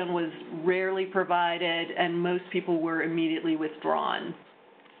Suboxone, was rarely provided, and most people were immediately withdrawn.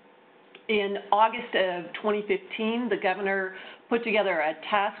 In August of 2015, the governor put together a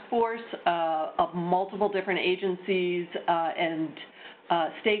task force of multiple different agencies and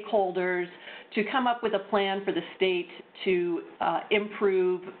stakeholders to come up with a plan for the state to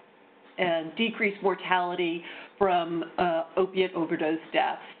improve and decrease mortality from opiate overdose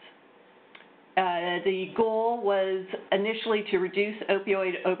deaths. The goal was initially to reduce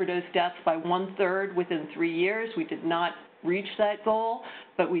opioid overdose deaths by 1/3 within 3 years. We did not reach that goal,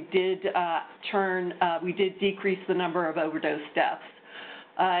 but we did decrease the number of overdose deaths.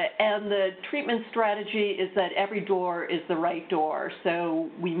 And the treatment strategy is that every door is the right door. So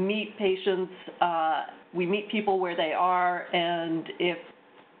we meet patients, we meet people where they are, and if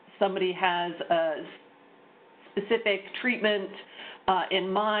somebody has a specific treatment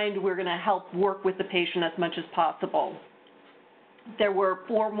in mind, we're going to help work with the patient as much as possible. There were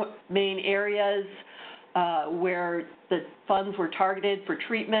 4 main areas where the funds were targeted for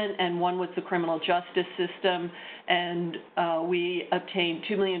treatment, and one was the criminal justice system, and we obtained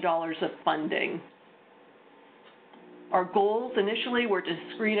 $2 million of funding. Our goals initially were to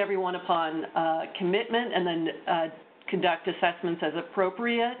screen everyone upon commitment and then conduct assessments as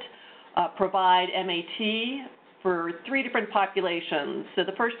appropriate, provide MAT for 3 different populations. So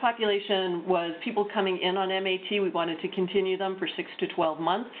the first population was people coming in on MAT. We wanted to continue them for 6 to 12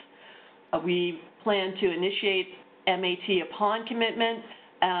 months. We plan to initiate MAT upon commitment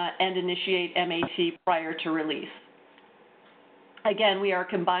and initiate MAT prior to release. Again, we are a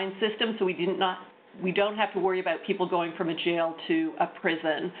combined system, so we don't have to worry about people going from a jail to a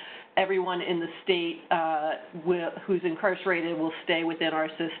prison. Everyone in the state who's incarcerated will stay within our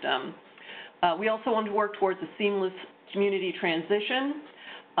system. We also want to work towards a seamless community transition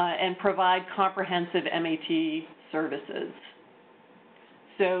and provide comprehensive MAT services.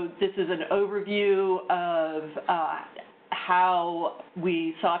 So this is an overview of how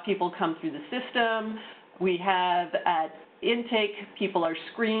we saw people come through the system. We have at intake, people are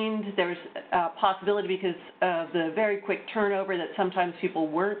screened. There's a possibility because of the very quick turnover that sometimes people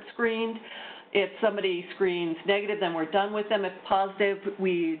weren't screened. If somebody screens negative, then we're done with them. If positive,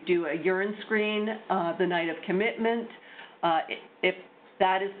 we do a urine screen the night of commitment. If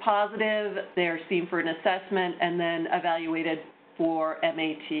that is positive, they're seen for an assessment and then evaluated for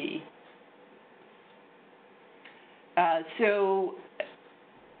MAT. So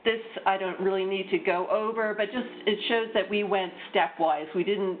this I don't really need to go over, but just it shows that we went stepwise. We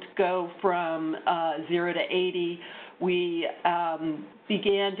didn't go from 0 to 80. We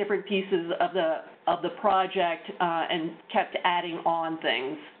began different pieces of the project and kept adding on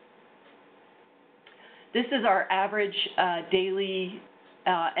things. This is our average daily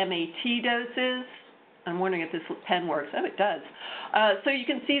MAT doses. I'm wondering if this pen works. Oh, it does. So you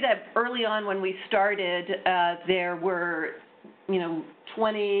can see that early on when we started, there were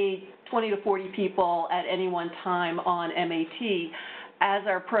 20 to 40 people at any one time on MAT. As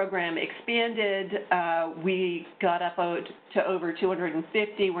our program expanded, we got up to over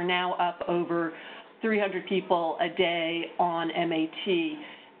 250. We're now up over 300 people a day on MAT,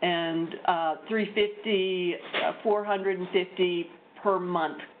 and 350, 450 per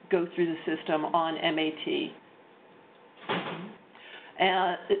month go through the system on MAT.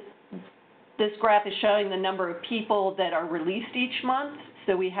 This graph is showing the number of people that are released each month.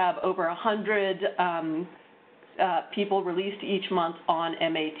 So we have over 100 people released each month on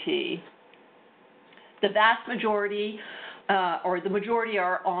MAT. The vast majority, or the majority,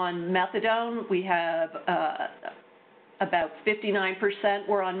 are on methadone. We have about 59%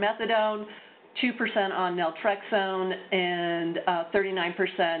 were on methadone, 2% on naltrexone, and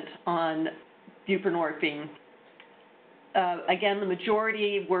 39% on buprenorphine. Again, the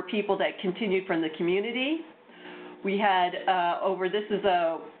majority were people that continued from the community. We had this is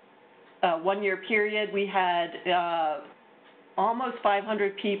a 1-year period, we had almost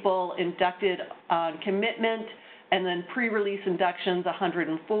 500 people inducted on commitment, and then pre-release inductions,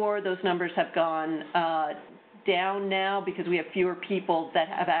 104. Those numbers have gone down now because we have fewer people that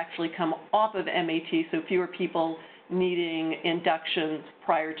have actually come off of MAT, so fewer people needing inductions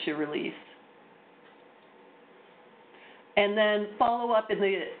prior to release. And then follow-up in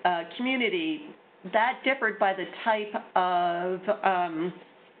the community, that differed by the type of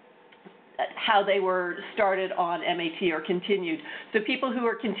how they were started on MAT or continued. So people who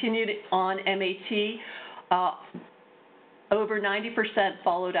are continued on MAT, over 90%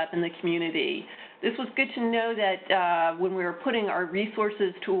 followed up in the community. This was good to know that when we were putting our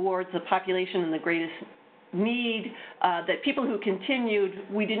resources towards the population in the greatest need, that people who continued,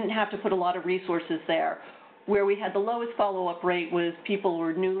 we didn't have to put a lot of resources there. Where we had the lowest follow-up rate was people who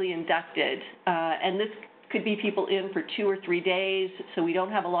were newly inducted, and this could be people in for 2 or 3 days, so we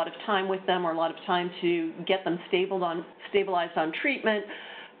don't have a lot of time with them or a lot of time to get them stabilized on treatment.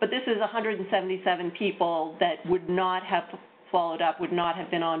 But this is 177 people that would not have followed up, would not have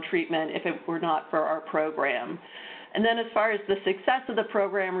been on treatment if it were not for our program. And then as far as the success of the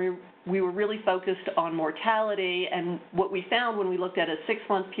program, we were really focused on mortality, and what we found when we looked at a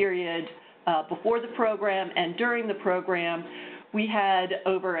 6-month period before the program and during the program, we had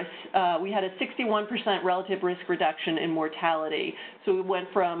a 61% relative risk reduction in mortality. So we went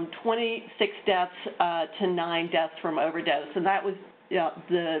from 26 deaths to 9 deaths from overdose, and that was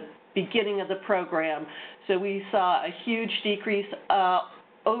the beginning of the program. So we saw a huge decrease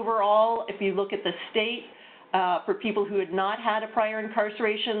overall. If you look at the state, for people who had not had a prior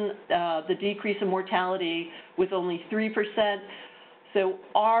incarceration, the decrease in mortality was only 3%. So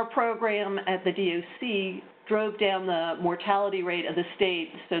our program at the DOC drove down the mortality rate of the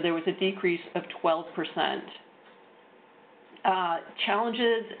state, so there was a decrease of 12%.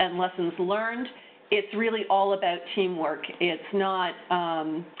 Challenges and lessons learned, it's really all about teamwork. It's not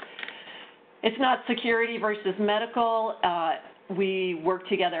security versus medical. We work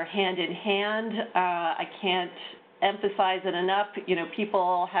together hand in hand. I can't emphasize it enough.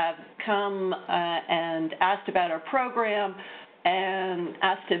 People have come and asked about our program and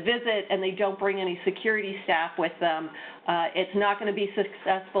asked to visit, and they don't bring any security staff with them. It's not going to be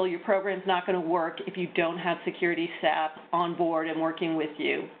successful. Your program's not going to work if you don't have security staff on board and working with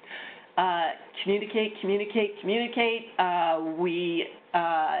you. Communicate.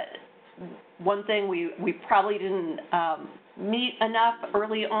 One thing we probably didn't meet enough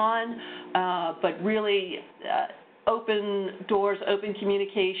early on, but really open doors, open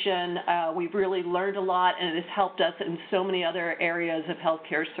communication. We've really learned a lot, and it has helped us in so many other areas of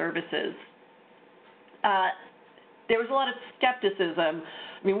healthcare services. there was a lot of skepticism.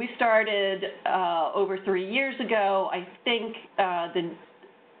 I mean, we started over 3 years ago. I think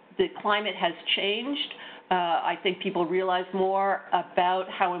the climate has changed. I think people realize more about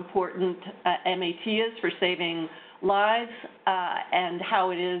how important MAT is for saving lives and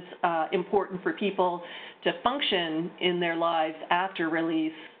how it is important for people to function in their lives after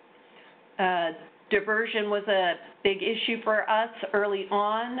release. Diversion was a big issue for us early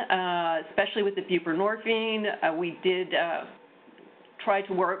on, especially with the buprenorphine. We did try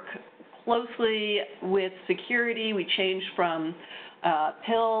to work closely with security. We changed from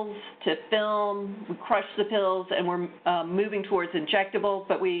pills to film. We crushed the pills, and we're moving towards injectables,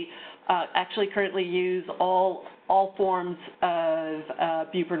 but we actually currently use all forms of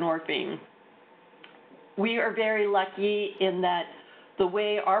buprenorphine. We are very lucky in that the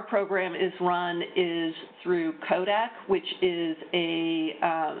way our program is run is through Kodak, which is a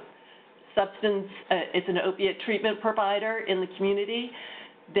it's an opiate treatment provider in the community.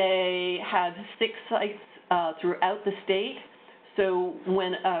 They have 6 sites throughout the state. So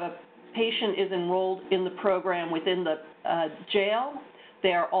when a patient is enrolled in the program within the jail,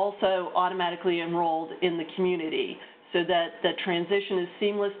 they are also automatically enrolled in the community so that the transition is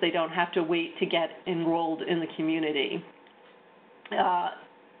seamless. They don't have to wait to get enrolled in the community.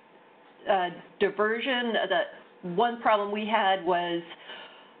 Diversion, the one problem we had was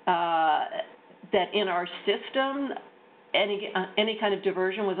that in our system, any kind of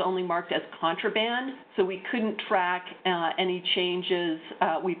diversion was only marked as contraband, so we couldn't track any changes.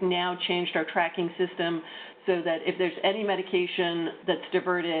 We've now changed our tracking system so that if there's any medication that's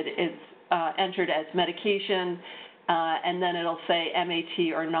diverted, it's entered as medication, and then it'll say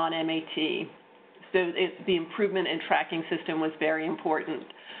MAT or non-MAT. So the improvement in tracking system was very important.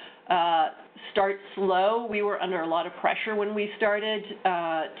 Start slow. We were under a lot of pressure when we started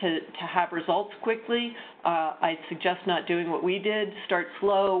to have results quickly. I'd suggest not doing what we did. Start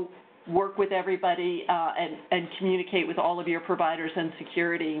slow, work with everybody, and communicate with all of your providers and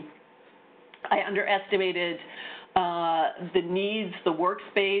security. I underestimated the needs, the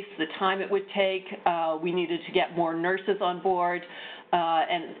workspace, the time it would take. We needed to get more nurses on board,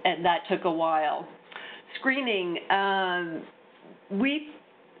 and that took a while. Screening, we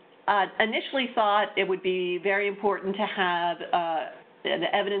initially thought it would be very important to have an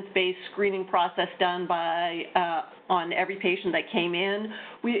evidence-based screening process done by on every patient that came in.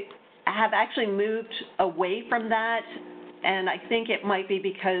 We have actually moved away from that, and I think it might be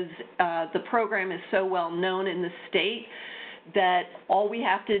because the program is so well known in the state that all we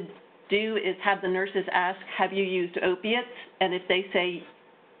have to do is have the nurses ask, have you used opiates? And if they say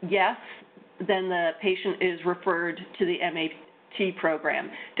yes, then the patient is referred to the MAT program.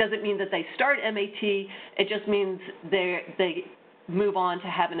 Doesn't mean that they start MAT, it just means they move on to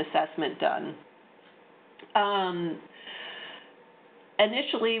have an assessment done.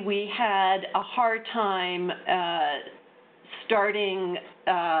 Initially, we had a hard time starting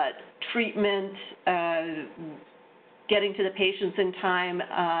treatment, getting to the patients in time,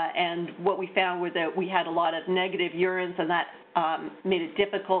 and what we found was that we had a lot of negative urines, and that made it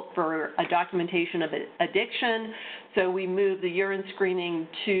difficult for a documentation of addiction, so we moved the urine screening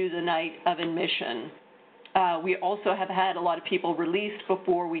to the night of admission. We also have had a lot of people released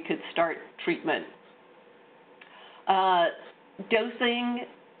before we could start treatment. Dosing,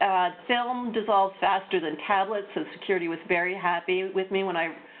 film dissolves faster than tablets, so security was very happy with me when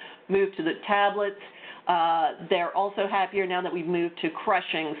I moved to the tablets. They're also happier now that we've moved to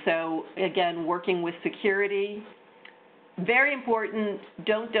crushing, so again, working with security. Very important,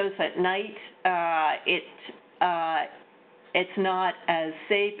 don't dose at night. It's not as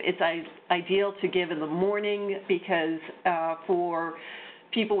safe. It's ideal to give in the morning because for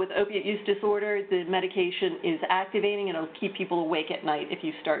people with opiate use disorder, the medication is activating and it'll keep people awake at night if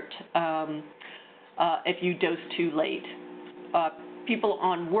you if you dose too late. People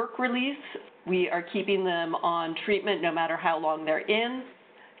on work release, we are keeping them on treatment no matter how long they're in.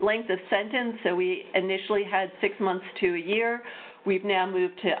 Length of sentence, so we initially had 6 months to a year. We've now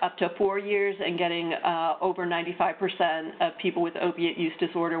moved to up to 4 years and getting over 95% of people with opiate use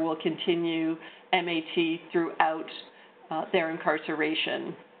disorder will continue MAT throughout their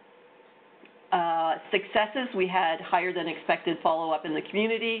incarceration. Successes, we had higher than expected follow-up in the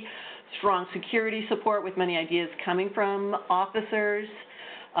community, strong security support with many ideas coming from officers,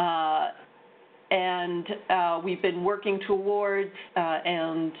 and we've been working towards,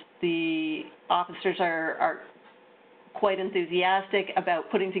 and the officers are quite enthusiastic about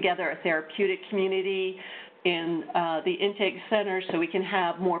putting together a therapeutic community in the intake center so we can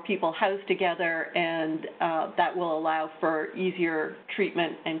have more people housed together, and that will allow for easier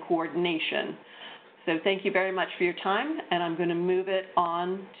treatment and coordination. So thank you very much for your time, and I'm going to move it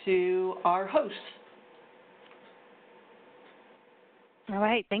on to our host. All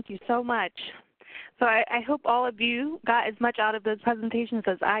right, thank you so much. So I hope all of you got as much out of those presentations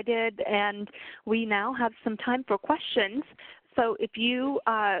as I did, and we now have some time for questions. So if you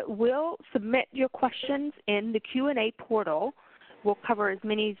will submit your questions in the Q&A portal, we'll cover as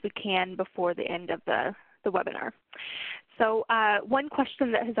many as we can before the end of the webinar. So one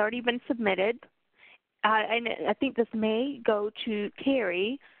question that has already been submitted, and I think this may go to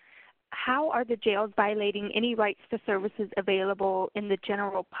Carrie. How are the jails violating any rights to services available in the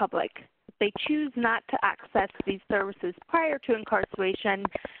general public? If they choose not to access these services prior to incarceration,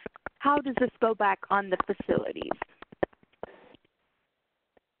 how does this go back on the facilities?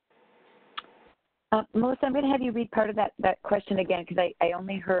 Melissa, I'm going to have you read part of that question again because I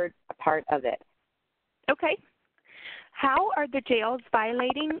only heard a part of it. Okay. How are the jails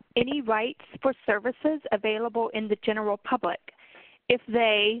violating any rights for services available in the general public? If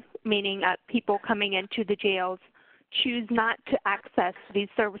they, meaning people coming into the jails, choose not to access these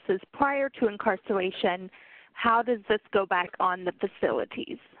services prior to incarceration, how does this go back on the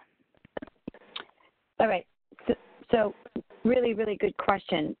facilities? All right. So really, really good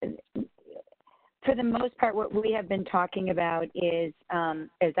question. For the most part, what we have been talking about is,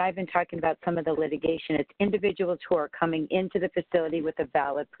 as I've been talking about some of the litigation, it's individuals who are coming into the facility with a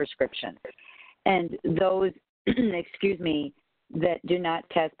valid prescription. And those, excuse me, that do not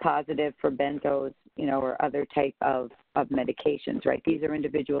test positive for benzos, or other type of medications, right? These are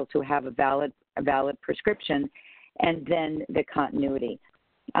individuals who have a valid prescription, and then the continuity.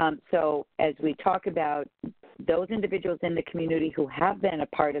 So as we talk about those individuals in the community who have been a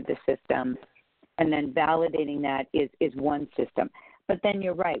part of the system, and then validating that is one system. But then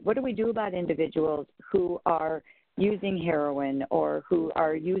you're right. What do we do about individuals who are using heroin or who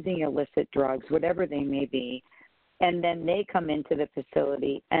are using illicit drugs, whatever they may be, and then they come into the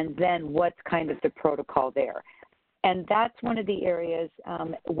facility, and then what's kind of the protocol there? And that's one of the areas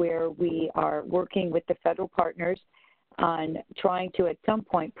where we are working with the federal partners on trying to, at some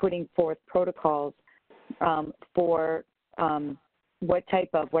point, putting forth protocols for what type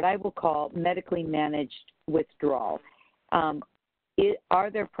of, what I will call medically managed withdrawal.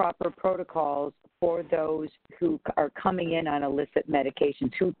 Are there proper protocols for those who are coming in on illicit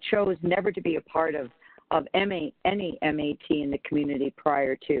medications, who chose never to be a part of any MAT in the community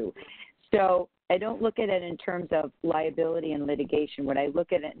prior to? So I don't look at it in terms of liability and litigation. What I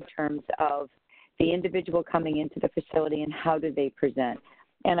look at it in terms of the individual coming into the facility and how do they present.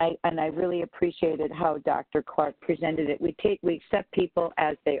 And I really appreciated how Dr. Clark presented it. We accept people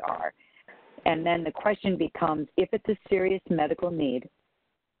as they are. And then the question becomes, if it's a serious medical need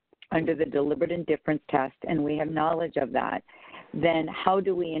under the deliberate indifference test, and we have knowledge of that, then how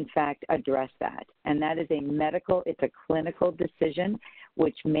do we in fact address that? And that is it's a clinical decision,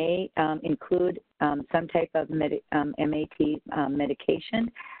 which may include some type of MAT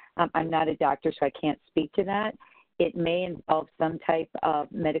medication. I'm not a doctor, so I can't speak to that. It may involve some type of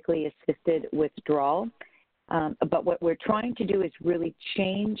medically assisted withdrawal. But what we're trying to do is really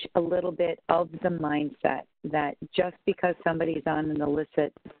change a little bit of the mindset that just because somebody's on an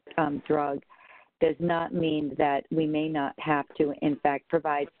illicit drug does not mean that we may not have to, in fact,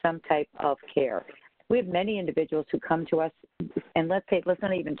 provide some type of care. We have many individuals who come to us, and let's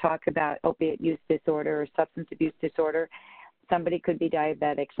not even talk about opiate use disorder or substance abuse disorder. Somebody could be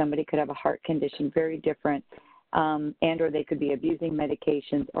diabetic, somebody could have a heart condition, very different, and or they could be abusing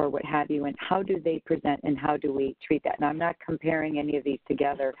medications or what have you, and how do they present and how do we treat that? Now, I'm not comparing any of these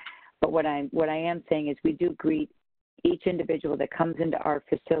together, but what I am saying is we do greet each individual that comes into our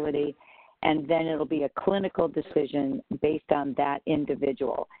facility, and then it'll be a clinical decision based on that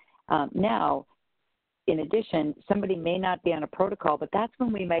individual. Now, in addition, somebody may not be on a protocol, but that's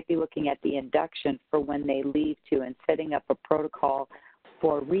when we might be looking at the induction for when they leave to and setting up a protocol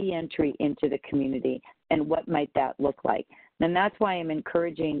for reentry into the community, and what might that look like. And that's why I'm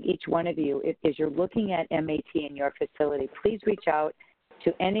encouraging each one of you, if you're looking at MAT in your facility, please reach out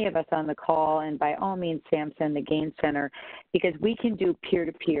to any of us on the call, and by all means, Samson, the Gain Center, because we can do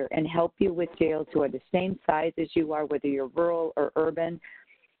peer-to-peer and help you with jails who are the same size as you are, whether you're rural or urban,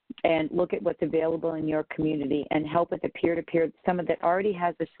 and look at what's available in your community and help with the peer-to-peer. Someone that already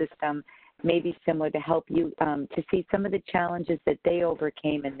has a system may be similar to help you to see some of the challenges that they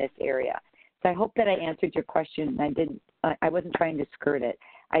overcame in this area. So I hope that I answered your question. I wasn't trying to skirt it.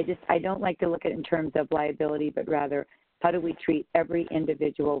 I don't like to look at it in terms of liability, but rather how do we treat every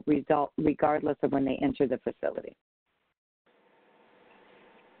individual regardless of when they enter the facility.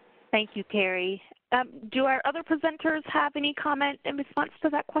 Thank you, Carrie. Do our other presenters have any comment in response to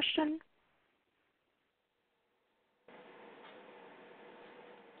that question?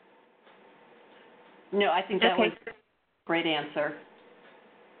 No, I think that Okay. was a great answer.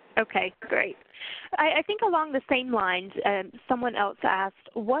 Okay, great. I think along the same lines, someone else asked,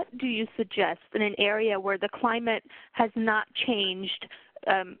 what do you suggest in an area where the climate has not changed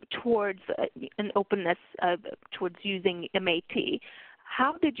towards an openness towards using MAT?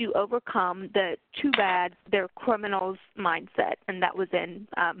 How did you overcome the too bad they're criminals mindset? And that was in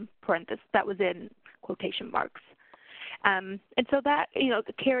parentheses, that was in quotation marks. And so that,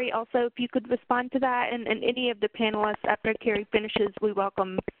 Carrie, also, if you could respond to that, and any of the panelists after Carrie finishes, we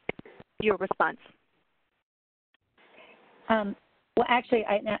welcome your response. Well, actually,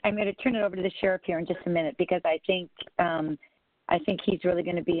 I'm going to turn it over to the sheriff here in just a minute because I think he's really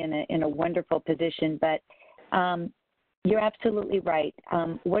going to be in a wonderful position. But you're absolutely right.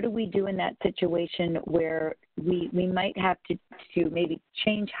 What do we do in that situation where we might have to maybe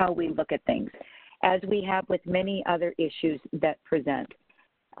change how we look at things, as we have with many other issues that present?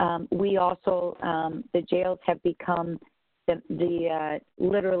 We also, the jails have become the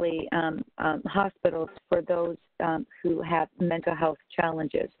literally hospitals for those who have mental health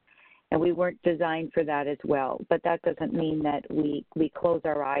challenges. And we weren't designed for that as well. But that doesn't mean that we close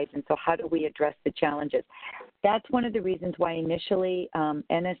our eyes. And so how do we address the challenges? That's one of the reasons why initially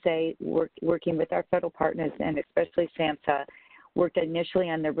NSA, working with our federal partners and especially SAMHSA, worked initially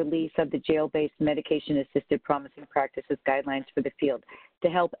on the release of the jail-based medication-assisted promising practices guidelines for the field to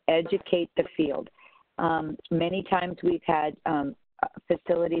help educate the field. Many times we've had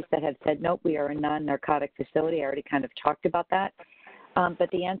facilities that have said, nope, we are a non-narcotic facility. I already kind of talked about that. But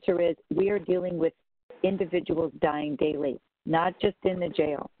the answer is we are dealing with individuals dying daily, not just in the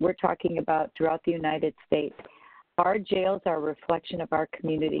jail. We're talking about throughout the United States. Our jails are a reflection of our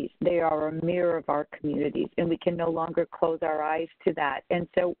communities. They are a mirror of our communities, and we can no longer close our eyes to that. And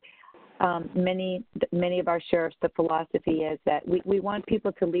so many of our sheriffs, the philosophy is that we want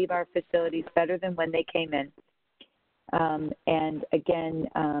people to leave our facilities better than when they came in. And again,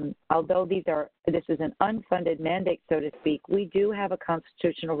 although this is an unfunded mandate, so to speak, we do have a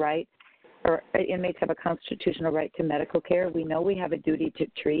constitutional right, or inmates have a constitutional right to medical care. We know we have a duty to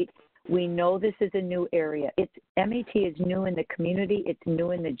treat. We know this is a new area. MAT is new in the community. It's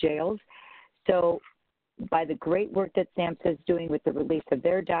new in the jails. So by the great work that SAMHSA is doing with the release of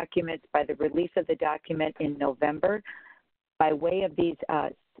their documents, by the release of the document in November, by way of these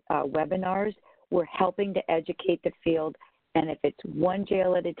webinars, we're helping to educate the field. And if it's one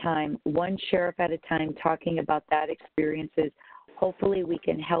jail at a time, one sheriff at a time talking about that experiences, hopefully we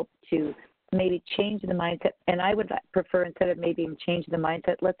can help to maybe change the mindset. And I would prefer, instead of maybe change the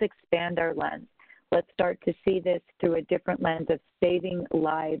mindset, let's expand our lens. Let's start to see this through a different lens of saving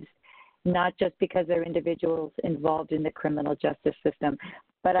lives, not just because they're individuals involved in the criminal justice system.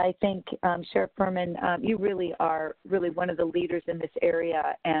 But I think, Sheriff Furman, you really are one of the leaders in this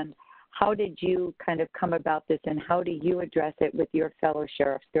area. And how did you kind of come about this, and how do you address it with your fellow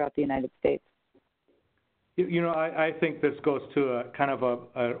sheriffs throughout the United States? I think this goes to a kind of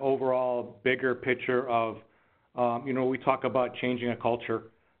an overall bigger picture of, we talk about changing a culture,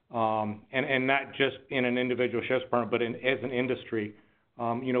 and not just in an individual sheriff's department, but as an industry.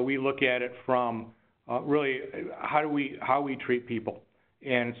 We look at it from really how we treat people.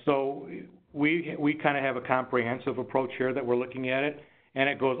 And so we kind of have a comprehensive approach here that we're looking at it, and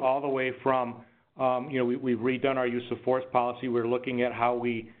it goes all the way from, we've redone our use of force policy. We're looking at how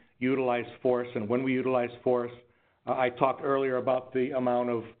we utilize force and when we utilize force. I talked earlier about the amount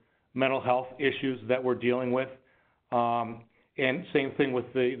of mental health issues that we're dealing with, and same thing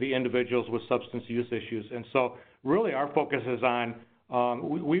with the individuals with substance use issues. And so really our focus is on,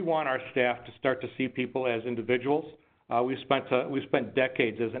 we want our staff to start to see people as individuals. We've spent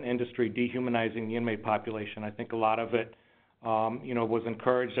decades as an industry dehumanizing the inmate population. I think a lot of it, was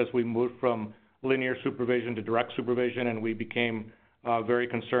encouraged as we moved from linear supervision to direct supervision, and we became very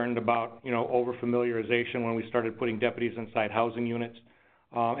concerned about, over-familiarization when we started putting deputies inside housing units.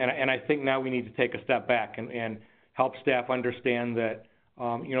 And I think now we need to take a step back and help staff understand that,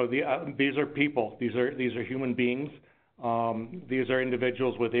 these are people. These are human beings. These are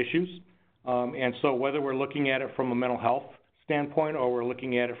individuals with issues. And so whether we're looking at it from a mental health standpoint or we're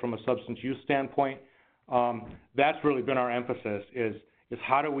looking at it from a substance use standpoint, that's really been our emphasis is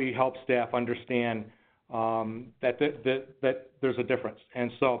how do we help staff understand that there's a difference.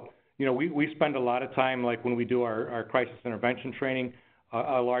 And so, we spend a lot of time, like when we do our crisis intervention training,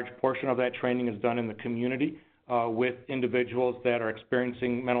 a large portion of that training is done in the community with individuals that are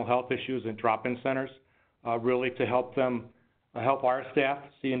experiencing mental health issues in drop-in centers, really to help our staff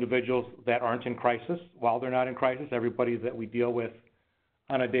see individuals that aren't in crisis while they're not in crisis. Everybody that we deal with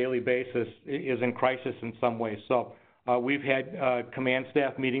on a daily basis is in crisis in some way. So We've had command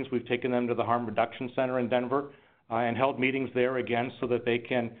staff meetings. We've taken them to the Harm Reduction Center in Denver and held meetings there again so that they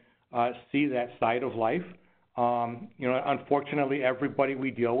can see that side of life. Unfortunately, everybody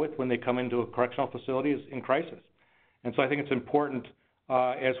we deal with when they come into a correctional facility is in crisis. And so I think it's important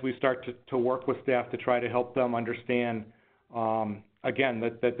as we start to work with staff to try to help them understand, again,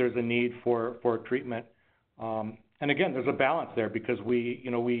 that there's a need for treatment. And again, there's a balance there because as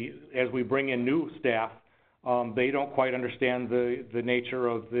we bring in new staff, they don't quite understand the nature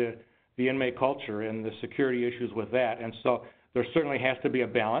of the inmate culture and the security issues with that. And so there certainly has to be a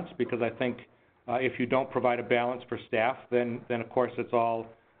balance because I think if you don't provide a balance for staff, then of course it's all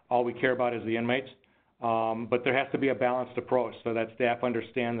we care about is the inmates. But there has to be a balanced approach so that staff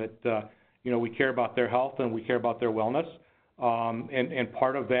understand that we care about their health and we care about their wellness. And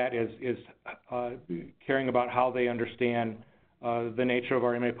part of that is caring about how they understand the nature of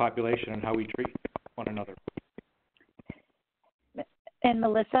our inmate population and how we treat one another. And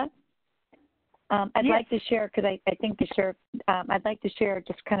Melissa, I'd like to share, because I think the sheriff, I'd like to share,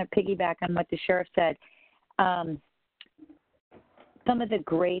 just kind of piggyback on what the sheriff said. Some of the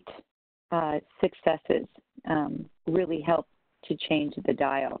great successes really help to change the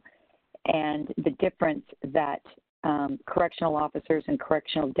dial. And the difference that correctional officers and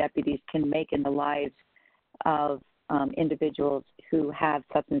correctional deputies can make in the lives of individuals who have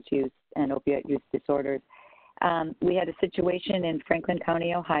substance use and opioid use disorders. We had a situation in Franklin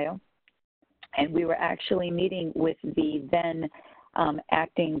County, Ohio, and we were actually meeting with the then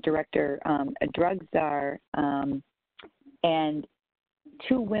acting director, a drug czar, and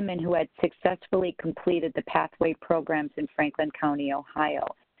two women who had successfully completed the pathway programs in Franklin County, Ohio.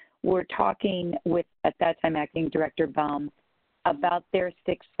 We're talking with, at that time, acting director Baum about their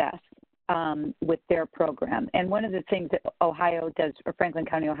success with their program. And one of the things that Ohio does, or Franklin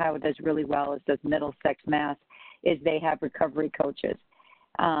County, Ohio does really well, as does Middlesex, Mass., is they have recovery coaches.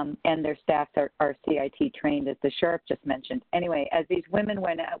 And their staffs are CIT trained, as the sheriff just mentioned. Anyway, as these women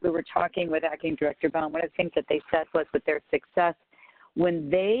went out, we were talking with acting director Baum. One of the things that they said was with their success, when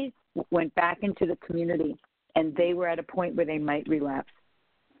they went back into the community and they were at a point where they might relapse,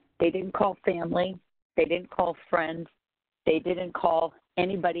 they didn't call family, they didn't call friends, they didn't call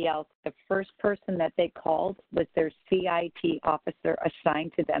anybody else. The first person that they called was their CIT officer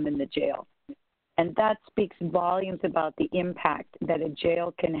assigned to them in the jail. And that speaks volumes about the impact that a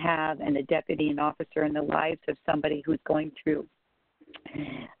jail can have and a deputy and officer in the lives of somebody who's going through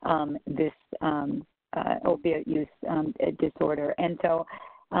this opioid use disorder. And so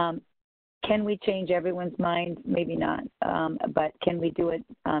can we change everyone's mind? Maybe not. But can we do it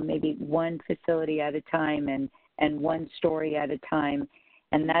maybe one facility at a time and one story at a time?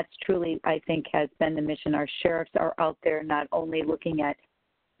 And that's truly, I think, has been the mission. Our sheriffs are out there not only looking at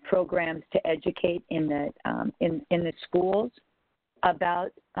programs to educate in the schools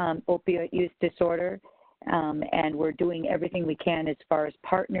about opioid use disorder, and we're doing everything we can as far as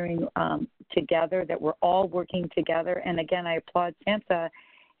partnering together, that we're all working together. And again, I applaud SAMHSA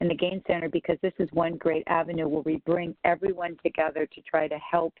and the Gain Center because this is one great avenue where we bring everyone together to try to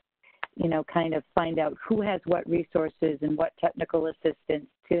help, kind of find out who has what resources and what technical assistance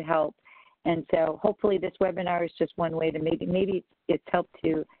to help. And so hopefully this webinar is just one way to maybe it's helped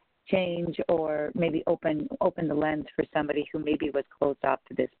to change or maybe open the lens for somebody who maybe was closed off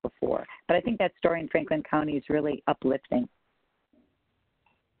to this before. But I think that story in Franklin County is really uplifting.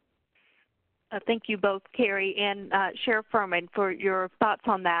 Thank you both, Carrie and Sheriff Furman, for your thoughts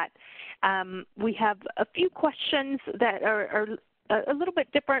on that. We have a few questions that are a little bit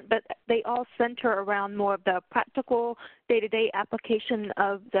different, but they all center around more of the practical day-to-day application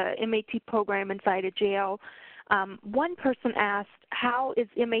of the MAT program inside a jail. One person asked, how is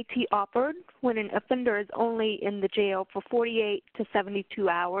MAT offered when an offender is only in the jail for 48 to 72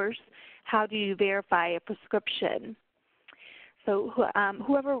 hours? How do you verify a prescription? So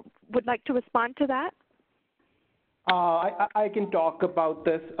whoever would like to respond to that? I can talk about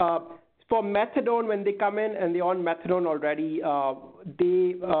this. For methadone, when they come in and they're on methadone already,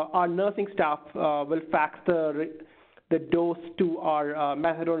 our nursing staff will fax the dose to our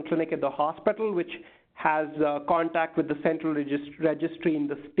methadone clinic at the hospital, which has contact with the central registry in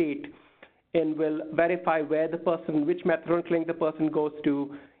the state, and will verify which methadone clinic the person goes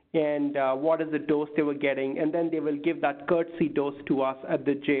to, and what is the dose they were getting, and then they will give that courtesy dose to us at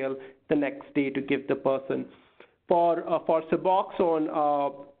the jail the next day to give the person. For Suboxone,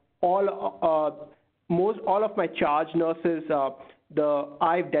 all of my charge nurses,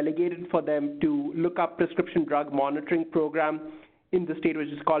 I've delegated for them to look up prescription drug monitoring program in the state, which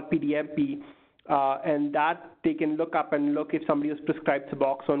is called PDMP, and that they can look up and look if somebody was prescribed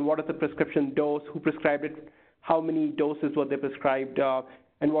Suboxone, what is the prescription dose, who prescribed it how many doses were they prescribed,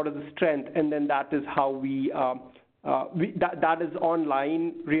 and what is the strength, and then that is how that is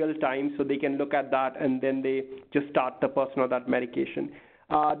online real time, so they can look at that and then they just start the person on that medication.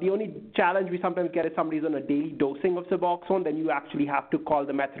 The only challenge we sometimes get is somebody's on a daily dosing of Suboxone, then you actually have to call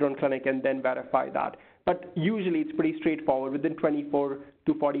the methadone clinic and then verify that. But usually it's pretty straightforward. Within 24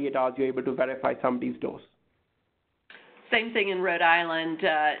 to 48 hours, you're able to verify somebody's dose. Same thing in Rhode Island.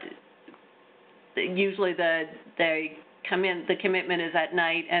 Usually they come in, the commitment is at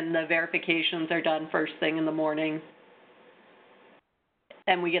night, and the verifications are done first thing in the morning.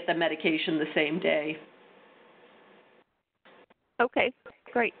 And we get the medication the same day. Okay,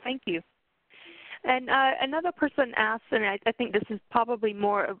 great, thank you. And another person asked, and I think this is probably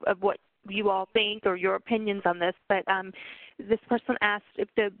more of what you all think or your opinions on this, but this person asked if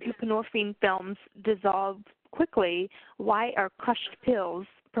the buprenorphine films dissolve quickly, why are crushed pills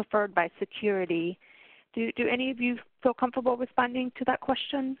preferred by security? Do any of you feel comfortable responding to that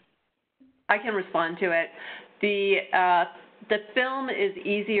question? I can respond to it. The film is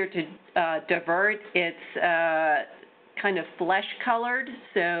easier to divert. It's kind of flesh-colored,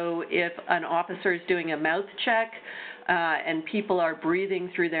 so if an officer is doing a mouth check and people are breathing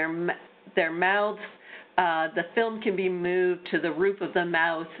through their mouths, the film can be moved to the roof of the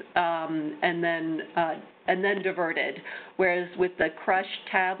mouth and then diverted. Whereas with the crushed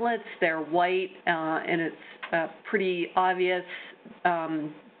tablets, they're white and it's pretty obvious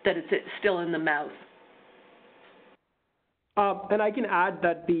that it's still in the mouth. And I can add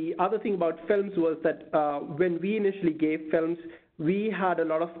that the other thing about films was that when we initially gave films, we had a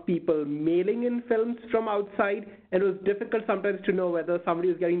lot of people mailing in films from outside, and it was difficult sometimes to know whether somebody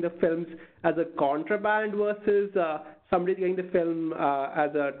was getting the films as a contraband versus somebody getting the film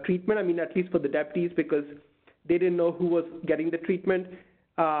as a treatment. I mean, at least for the deputies, because they didn't know who was getting the treatment.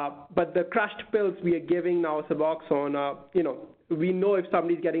 But the crushed pills we are giving now, Suboxone, we know if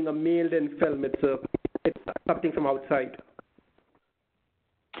somebody's getting a mailed-in film, it's something from outside.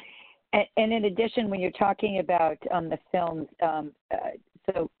 And in addition, when you're talking about the films,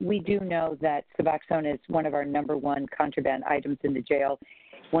 so we do know that Suboxone is one of our number one contraband items in the jail.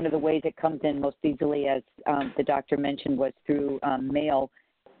 One of the ways it comes in most easily, as the doctor mentioned, was through mail.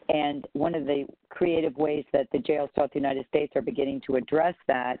 And one of the creative ways that the jails throughout the United States are beginning to address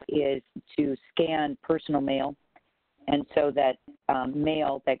that is to scan personal mail. And so that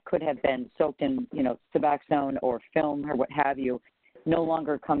mail that could have been soaked in, Suboxone or film or what have you, no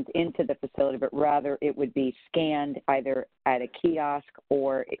longer comes into the facility, but rather it would be scanned either at a kiosk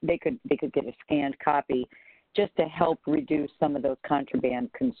or they could get a scanned copy just to help reduce some of those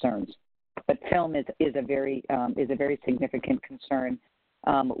contraband concerns. But film is a very significant concern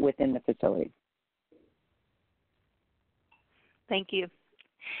within the facility. Thank you.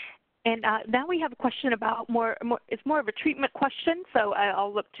 And now we have a question about it's more of a treatment question, so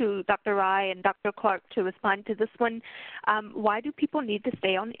I'll look to Dr. Rai and Dr. Clark to respond to this one. Why do people need to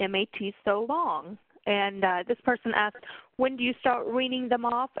stay on MAT so long? And this person asked, when do you start weaning them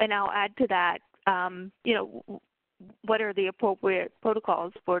off? And I'll add to that, what are the appropriate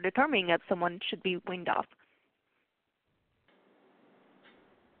protocols for determining if someone should be weaned off?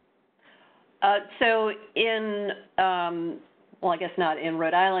 So in well, I guess not in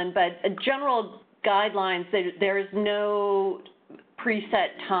Rhode Island, but general guidelines, there is no preset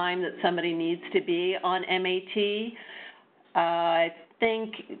time that somebody needs to be on MAT. I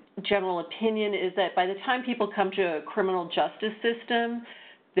think general opinion is that by the time people come to a criminal justice system,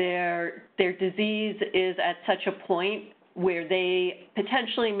 their disease is at such a point where they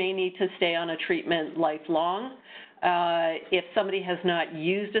potentially may need to stay on a treatment lifelong. If somebody has not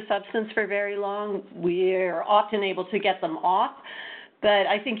used a substance for very long, we're often able to get them off. But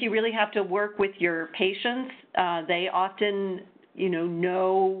I think you really have to work with your patients. They often,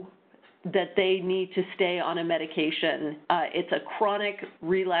 know that they need to stay on a medication. It's a chronic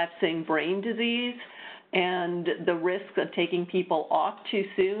relapsing brain disease, and the risks of taking people off too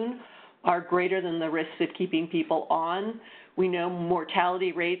soon are greater than the risks of keeping people on. We know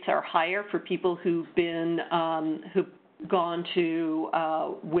mortality rates are higher for people who've gone to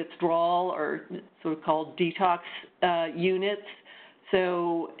withdrawal or so-called detox units.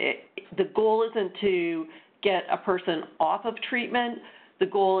 So the goal isn't to get a person off of treatment. The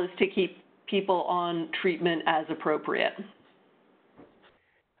goal is to keep people on treatment as appropriate.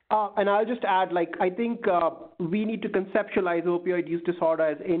 And I'll just add, I think we need to conceptualize opioid use disorder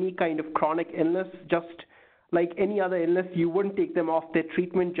as any kind of chronic illness. Just like any other illness, you wouldn't take them off their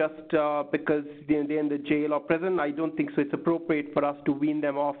treatment just because they're in the jail or prison. I don't think so. It's appropriate for us to wean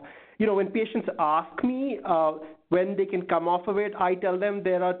them off. When patients ask me when they can come off of it, I tell them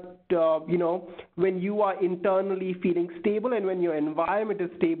there are when you are internally feeling stable and when your environment is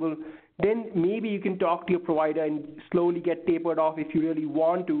stable, then maybe you can talk to your provider and slowly get tapered off if you really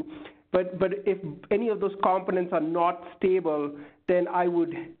want to. But if any of those components are not stable, then I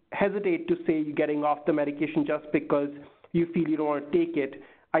would hesitate to say you're getting off the medication just because you feel you don't want to take it.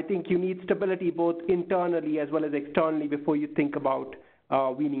 I think you need stability both internally as well as externally before you think about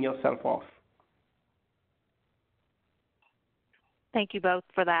weaning yourself off. Thank you both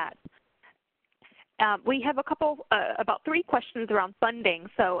for that. We have about 3 questions around funding,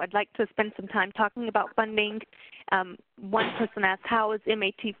 so I'd like to spend some time talking about funding. One person asked, how is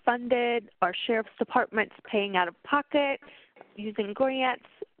MAT funded? Are sheriff's departments paying out of pocket, using grants,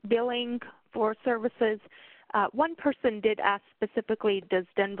 billing for services? One person did ask specifically, does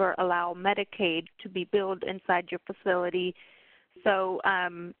Denver allow Medicaid to be billed inside your facility? So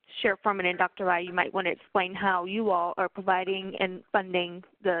Sheriff Furman and Dr. Rai, you might want to explain how you all are providing and funding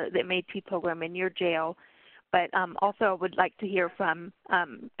the MAT program in your jail. But also I would like to hear from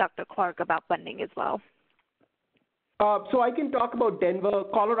Dr. Clark about funding as well. So I can talk about Denver.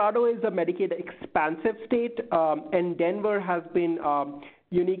 Colorado is a Medicaid expansive state, and Denver has been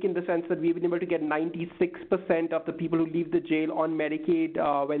unique in the sense that we've been able to get 96% of the people who leave the jail on Medicaid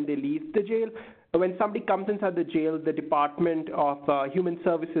when they leave the jail. When somebody comes inside the jail, the Department of Human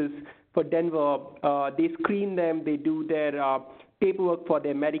Services for Denver, they screen them, they do their paperwork for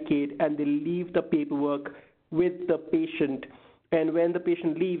their Medicaid, and they leave the paperwork with the patient. And when the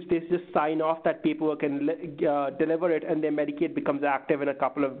patient leaves, they just sign off that paperwork and deliver it, and their Medicaid becomes active in a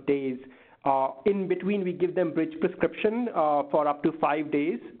couple of days. In between, we give them bridge prescription for up to 5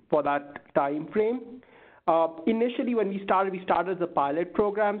 days for that time frame. Initially, when we started as a pilot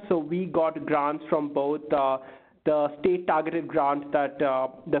program, so we got grants from both the state targeted grant that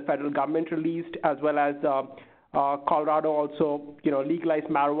the federal government released, as well as Colorado also, legalized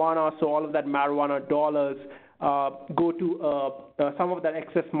marijuana. So all of that marijuana dollars go to some of that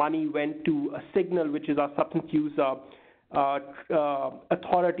excess money went to a Signal, which is our substance use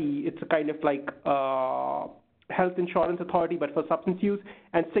authority. It's a kind of like health insurance authority, but for substance use,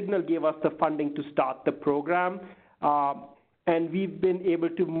 and Signal gave us the funding to start the program. And we've been able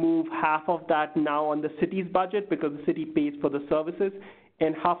to move half of that now on the city's budget because the city pays for the services,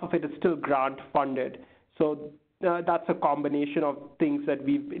 and half of it is still grant funded. So that's a combination of things that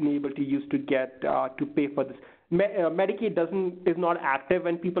we've been able to use to get to pay for this. Medicaid is not active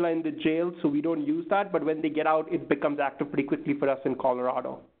when people are in the jail, so we don't use that, but when they get out, it becomes active pretty quickly for us in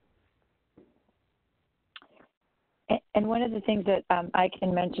Colorado. And one of the things that I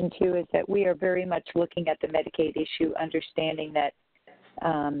can mention too is that we are very much looking at the Medicaid issue, understanding that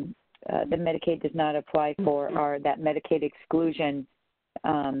the Medicaid does not apply for that Medicaid exclusion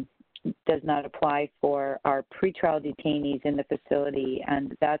does not apply for our pretrial detainees in the facility,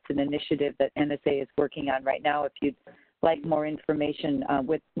 and that's an initiative that NSA is working on right now. If you'd like more information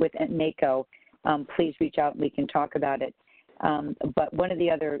with NACO, please reach out and we can talk about it. But one of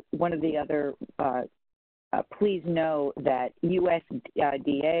the other please know that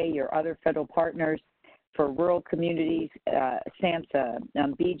USDA or other federal partners for rural communities, SAMHSA,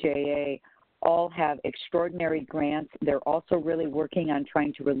 BJA, all have extraordinary grants. They're also really working on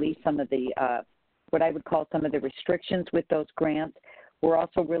trying to release some of the, what I would call some of the restrictions with those grants. We're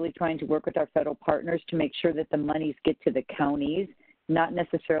also really trying to work with our federal partners to make sure that the monies get to the counties, not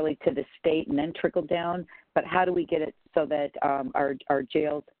necessarily to the state and then trickle down, but how do we get it so that our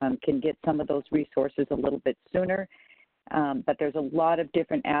jails can get some of those resources a little bit sooner. But there's a lot of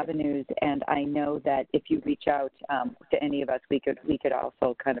different avenues, and I know that if you reach out to any of us, we could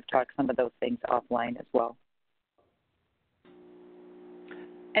also kind of talk some of those things offline as well.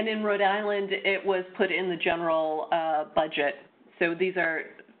 And in Rhode Island, it was put in the general budget. So these are,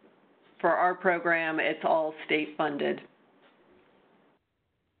 for our program, it's all state funded.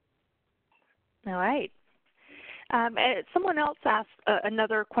 All right. Someone else asked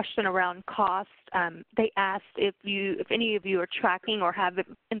another question around cost. They asked if any of you are tracking or have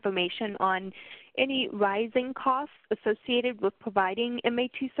information on any rising costs associated with providing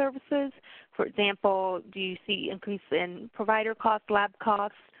MAT services. For example, do you see increase in provider costs, lab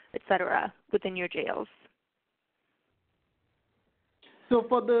costs, et cetera, within your jails? So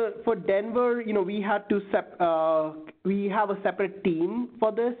for Denver, we had to we have a separate team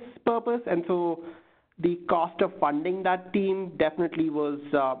for this purpose, and so the cost of funding that team definitely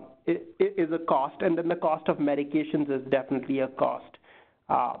is a cost, and then the cost of medications is definitely a cost.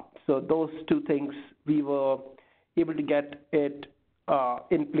 So those two things we were able to get it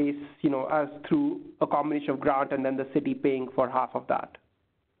in place, as through a combination of grant and then the city paying for half of that.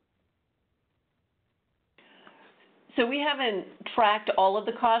 So we haven't tracked all of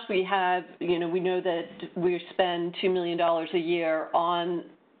the costs. We have, we know that we spend $2 million a year on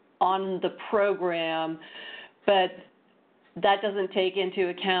the program, but that doesn't take into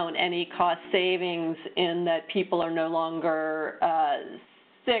account any cost savings in that people are no longer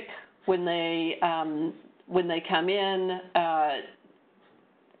sick when they come in.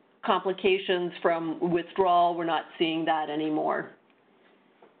 Complications from withdrawal, we're not seeing that anymore.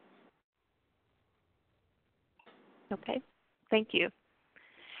 Okay, thank you.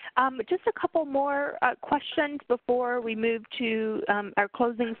 Just a couple more questions before we move to our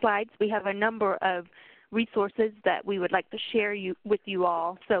closing slides. We have a number of resources that we would like to share with you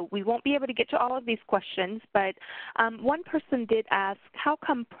all. So we won't be able to get to all of these questions, but one person did ask, how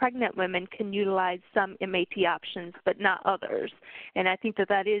come pregnant women can utilize some MAT options but not others? And I think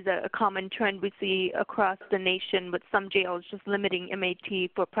that is a common trend we see across the nation with some jails just limiting MAT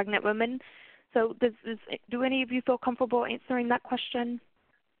for pregnant women. So do any of you feel comfortable answering that question?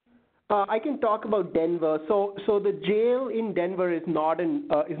 I can talk about Denver. So the jail in Denver is not an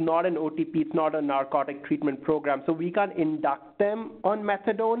OTP. It's not a narcotic treatment program. So we can't induct them on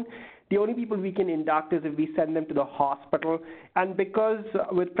methadone. The only people we can induct is if we send them to the hospital. And because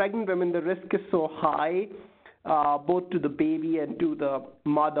with pregnant women the risk is so high, both to the baby and to the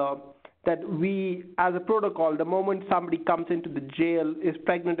mother, that we, as a protocol, the moment somebody comes into the jail, is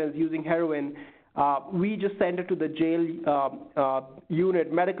pregnant and is using heroin, we just send it to the jail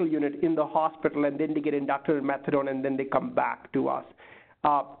medical unit in the hospital, and then they get inducted in methadone, and then they come back to us.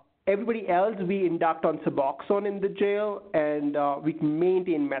 Everybody else we induct on Suboxone in the jail, and we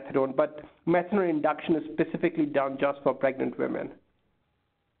maintain methadone, but methadone induction is specifically done just for pregnant women.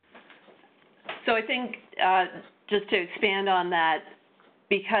 So I think just to expand on that,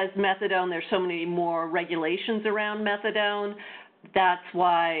 because methadone, there's so many more regulations around methadone, that's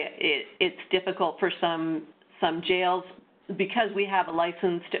why it's difficult for some jails. Because we have a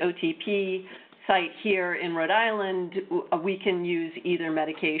licensed OTP site here in Rhode Island, we can use either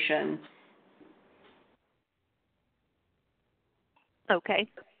medication. Okay.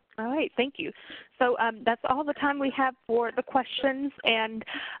 All right, thank you. So that's all the time we have for the questions, and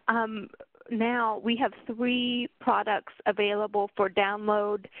now we have 3 products available for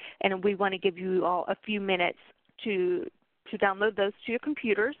download, and we want to give you all a few minutes to download those to your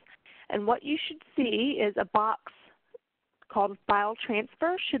computers. And what you should see is a box called File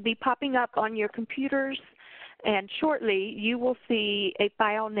Transfer should be popping up on your computers, and shortly you will see a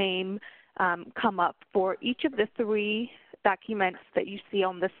file name come up for each of the 3 documents that you see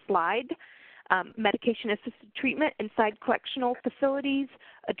on this slide. Medication-assisted treatment inside correctional facilities,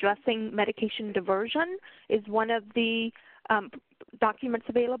 addressing medication diversion is one of the documents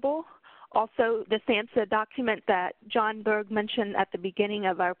available. Also, the SAMHSA document that John Berg mentioned at the beginning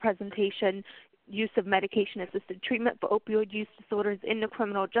of our presentation, use of medication-assisted treatment for opioid use disorders in the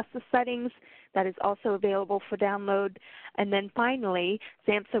criminal justice settings, that is also available for download. And then finally,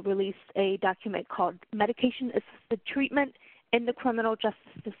 SAMHSA released a document called Medication-Assisted Treatment in the Criminal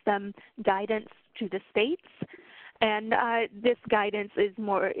Justice System Guidance to the States. And this guidance is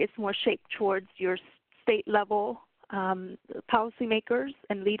more shaped towards your state-level policymakers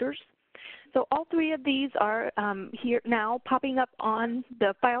and leaders. So all 3 of these are here now popping up on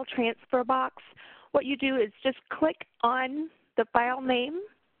the file transfer box. What you do is just click on the file name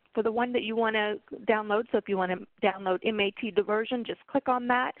for the one that you want to download. So if you want to download MAT diversion, just click on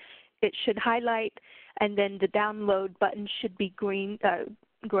that. It should highlight, and then the download button should be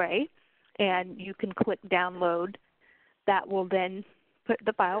gray, and you can click download. That will then put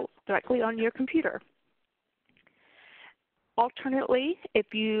the file directly on your computer. Alternately,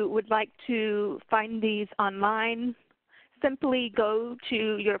 if you would like to find these online, simply go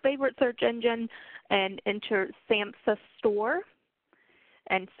to your favorite search engine and enter SAMHSA Store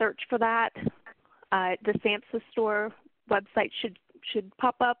and search for that. The SAMHSA Store website should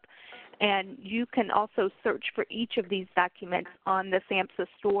pop up, and you can also search for each of these documents on the SAMHSA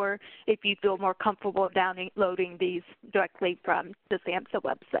Store if you feel more comfortable downloading these directly from the SAMHSA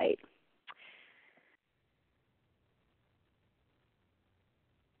website.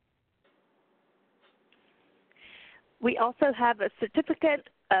 We also have a certificate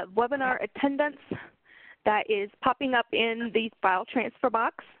of webinar attendance that is popping up in the file transfer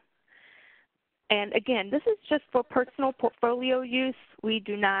box. And again, this is just for personal portfolio use. We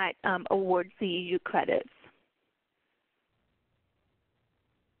do not award CEU credits.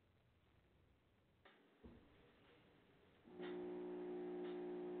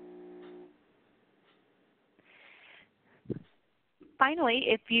 Finally,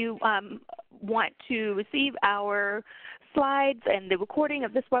 if you want to receive our slides and the recording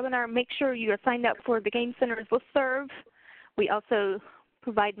of this webinar, make sure you are signed up for the Gain Center's listserv. We also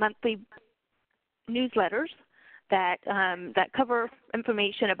provide monthly newsletters that, that cover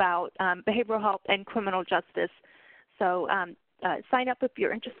information about behavioral health and criminal justice. So sign up if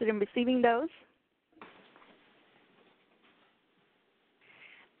you're interested in receiving those.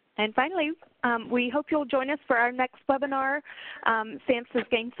 And finally, we hope you'll join us for our next webinar. SAMHSA's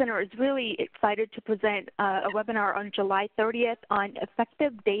Gain Center is really excited to present a webinar on July 30th on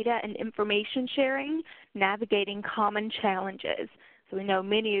effective data and information sharing, navigating common challenges. So we know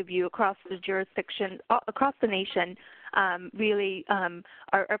many of you across the jurisdiction, across the nation, really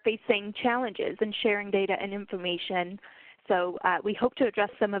are facing challenges in sharing data and information. So we hope to address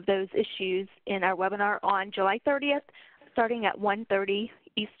some of those issues in our webinar on July 30th, starting at 1:30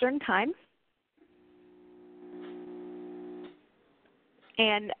 Eastern Time.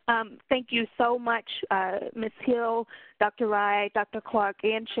 And thank you so much, Ms. Hill, Dr. Rye, Dr. Clark,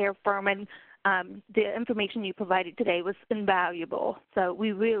 and Sheriff Furman. The information you provided today was invaluable. So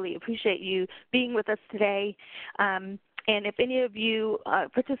we really appreciate you being with us today. And if any of you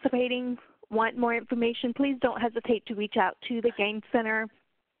participating want more information, please don't hesitate to reach out to the Gain Center.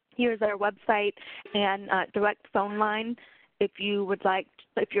 Here's our website and direct phone line if you would like,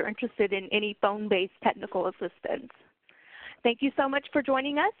 if you're interested in any phone-based technical assistance. Thank you so much for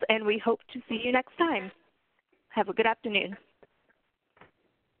joining us, and we hope to see you next time. Have a good afternoon.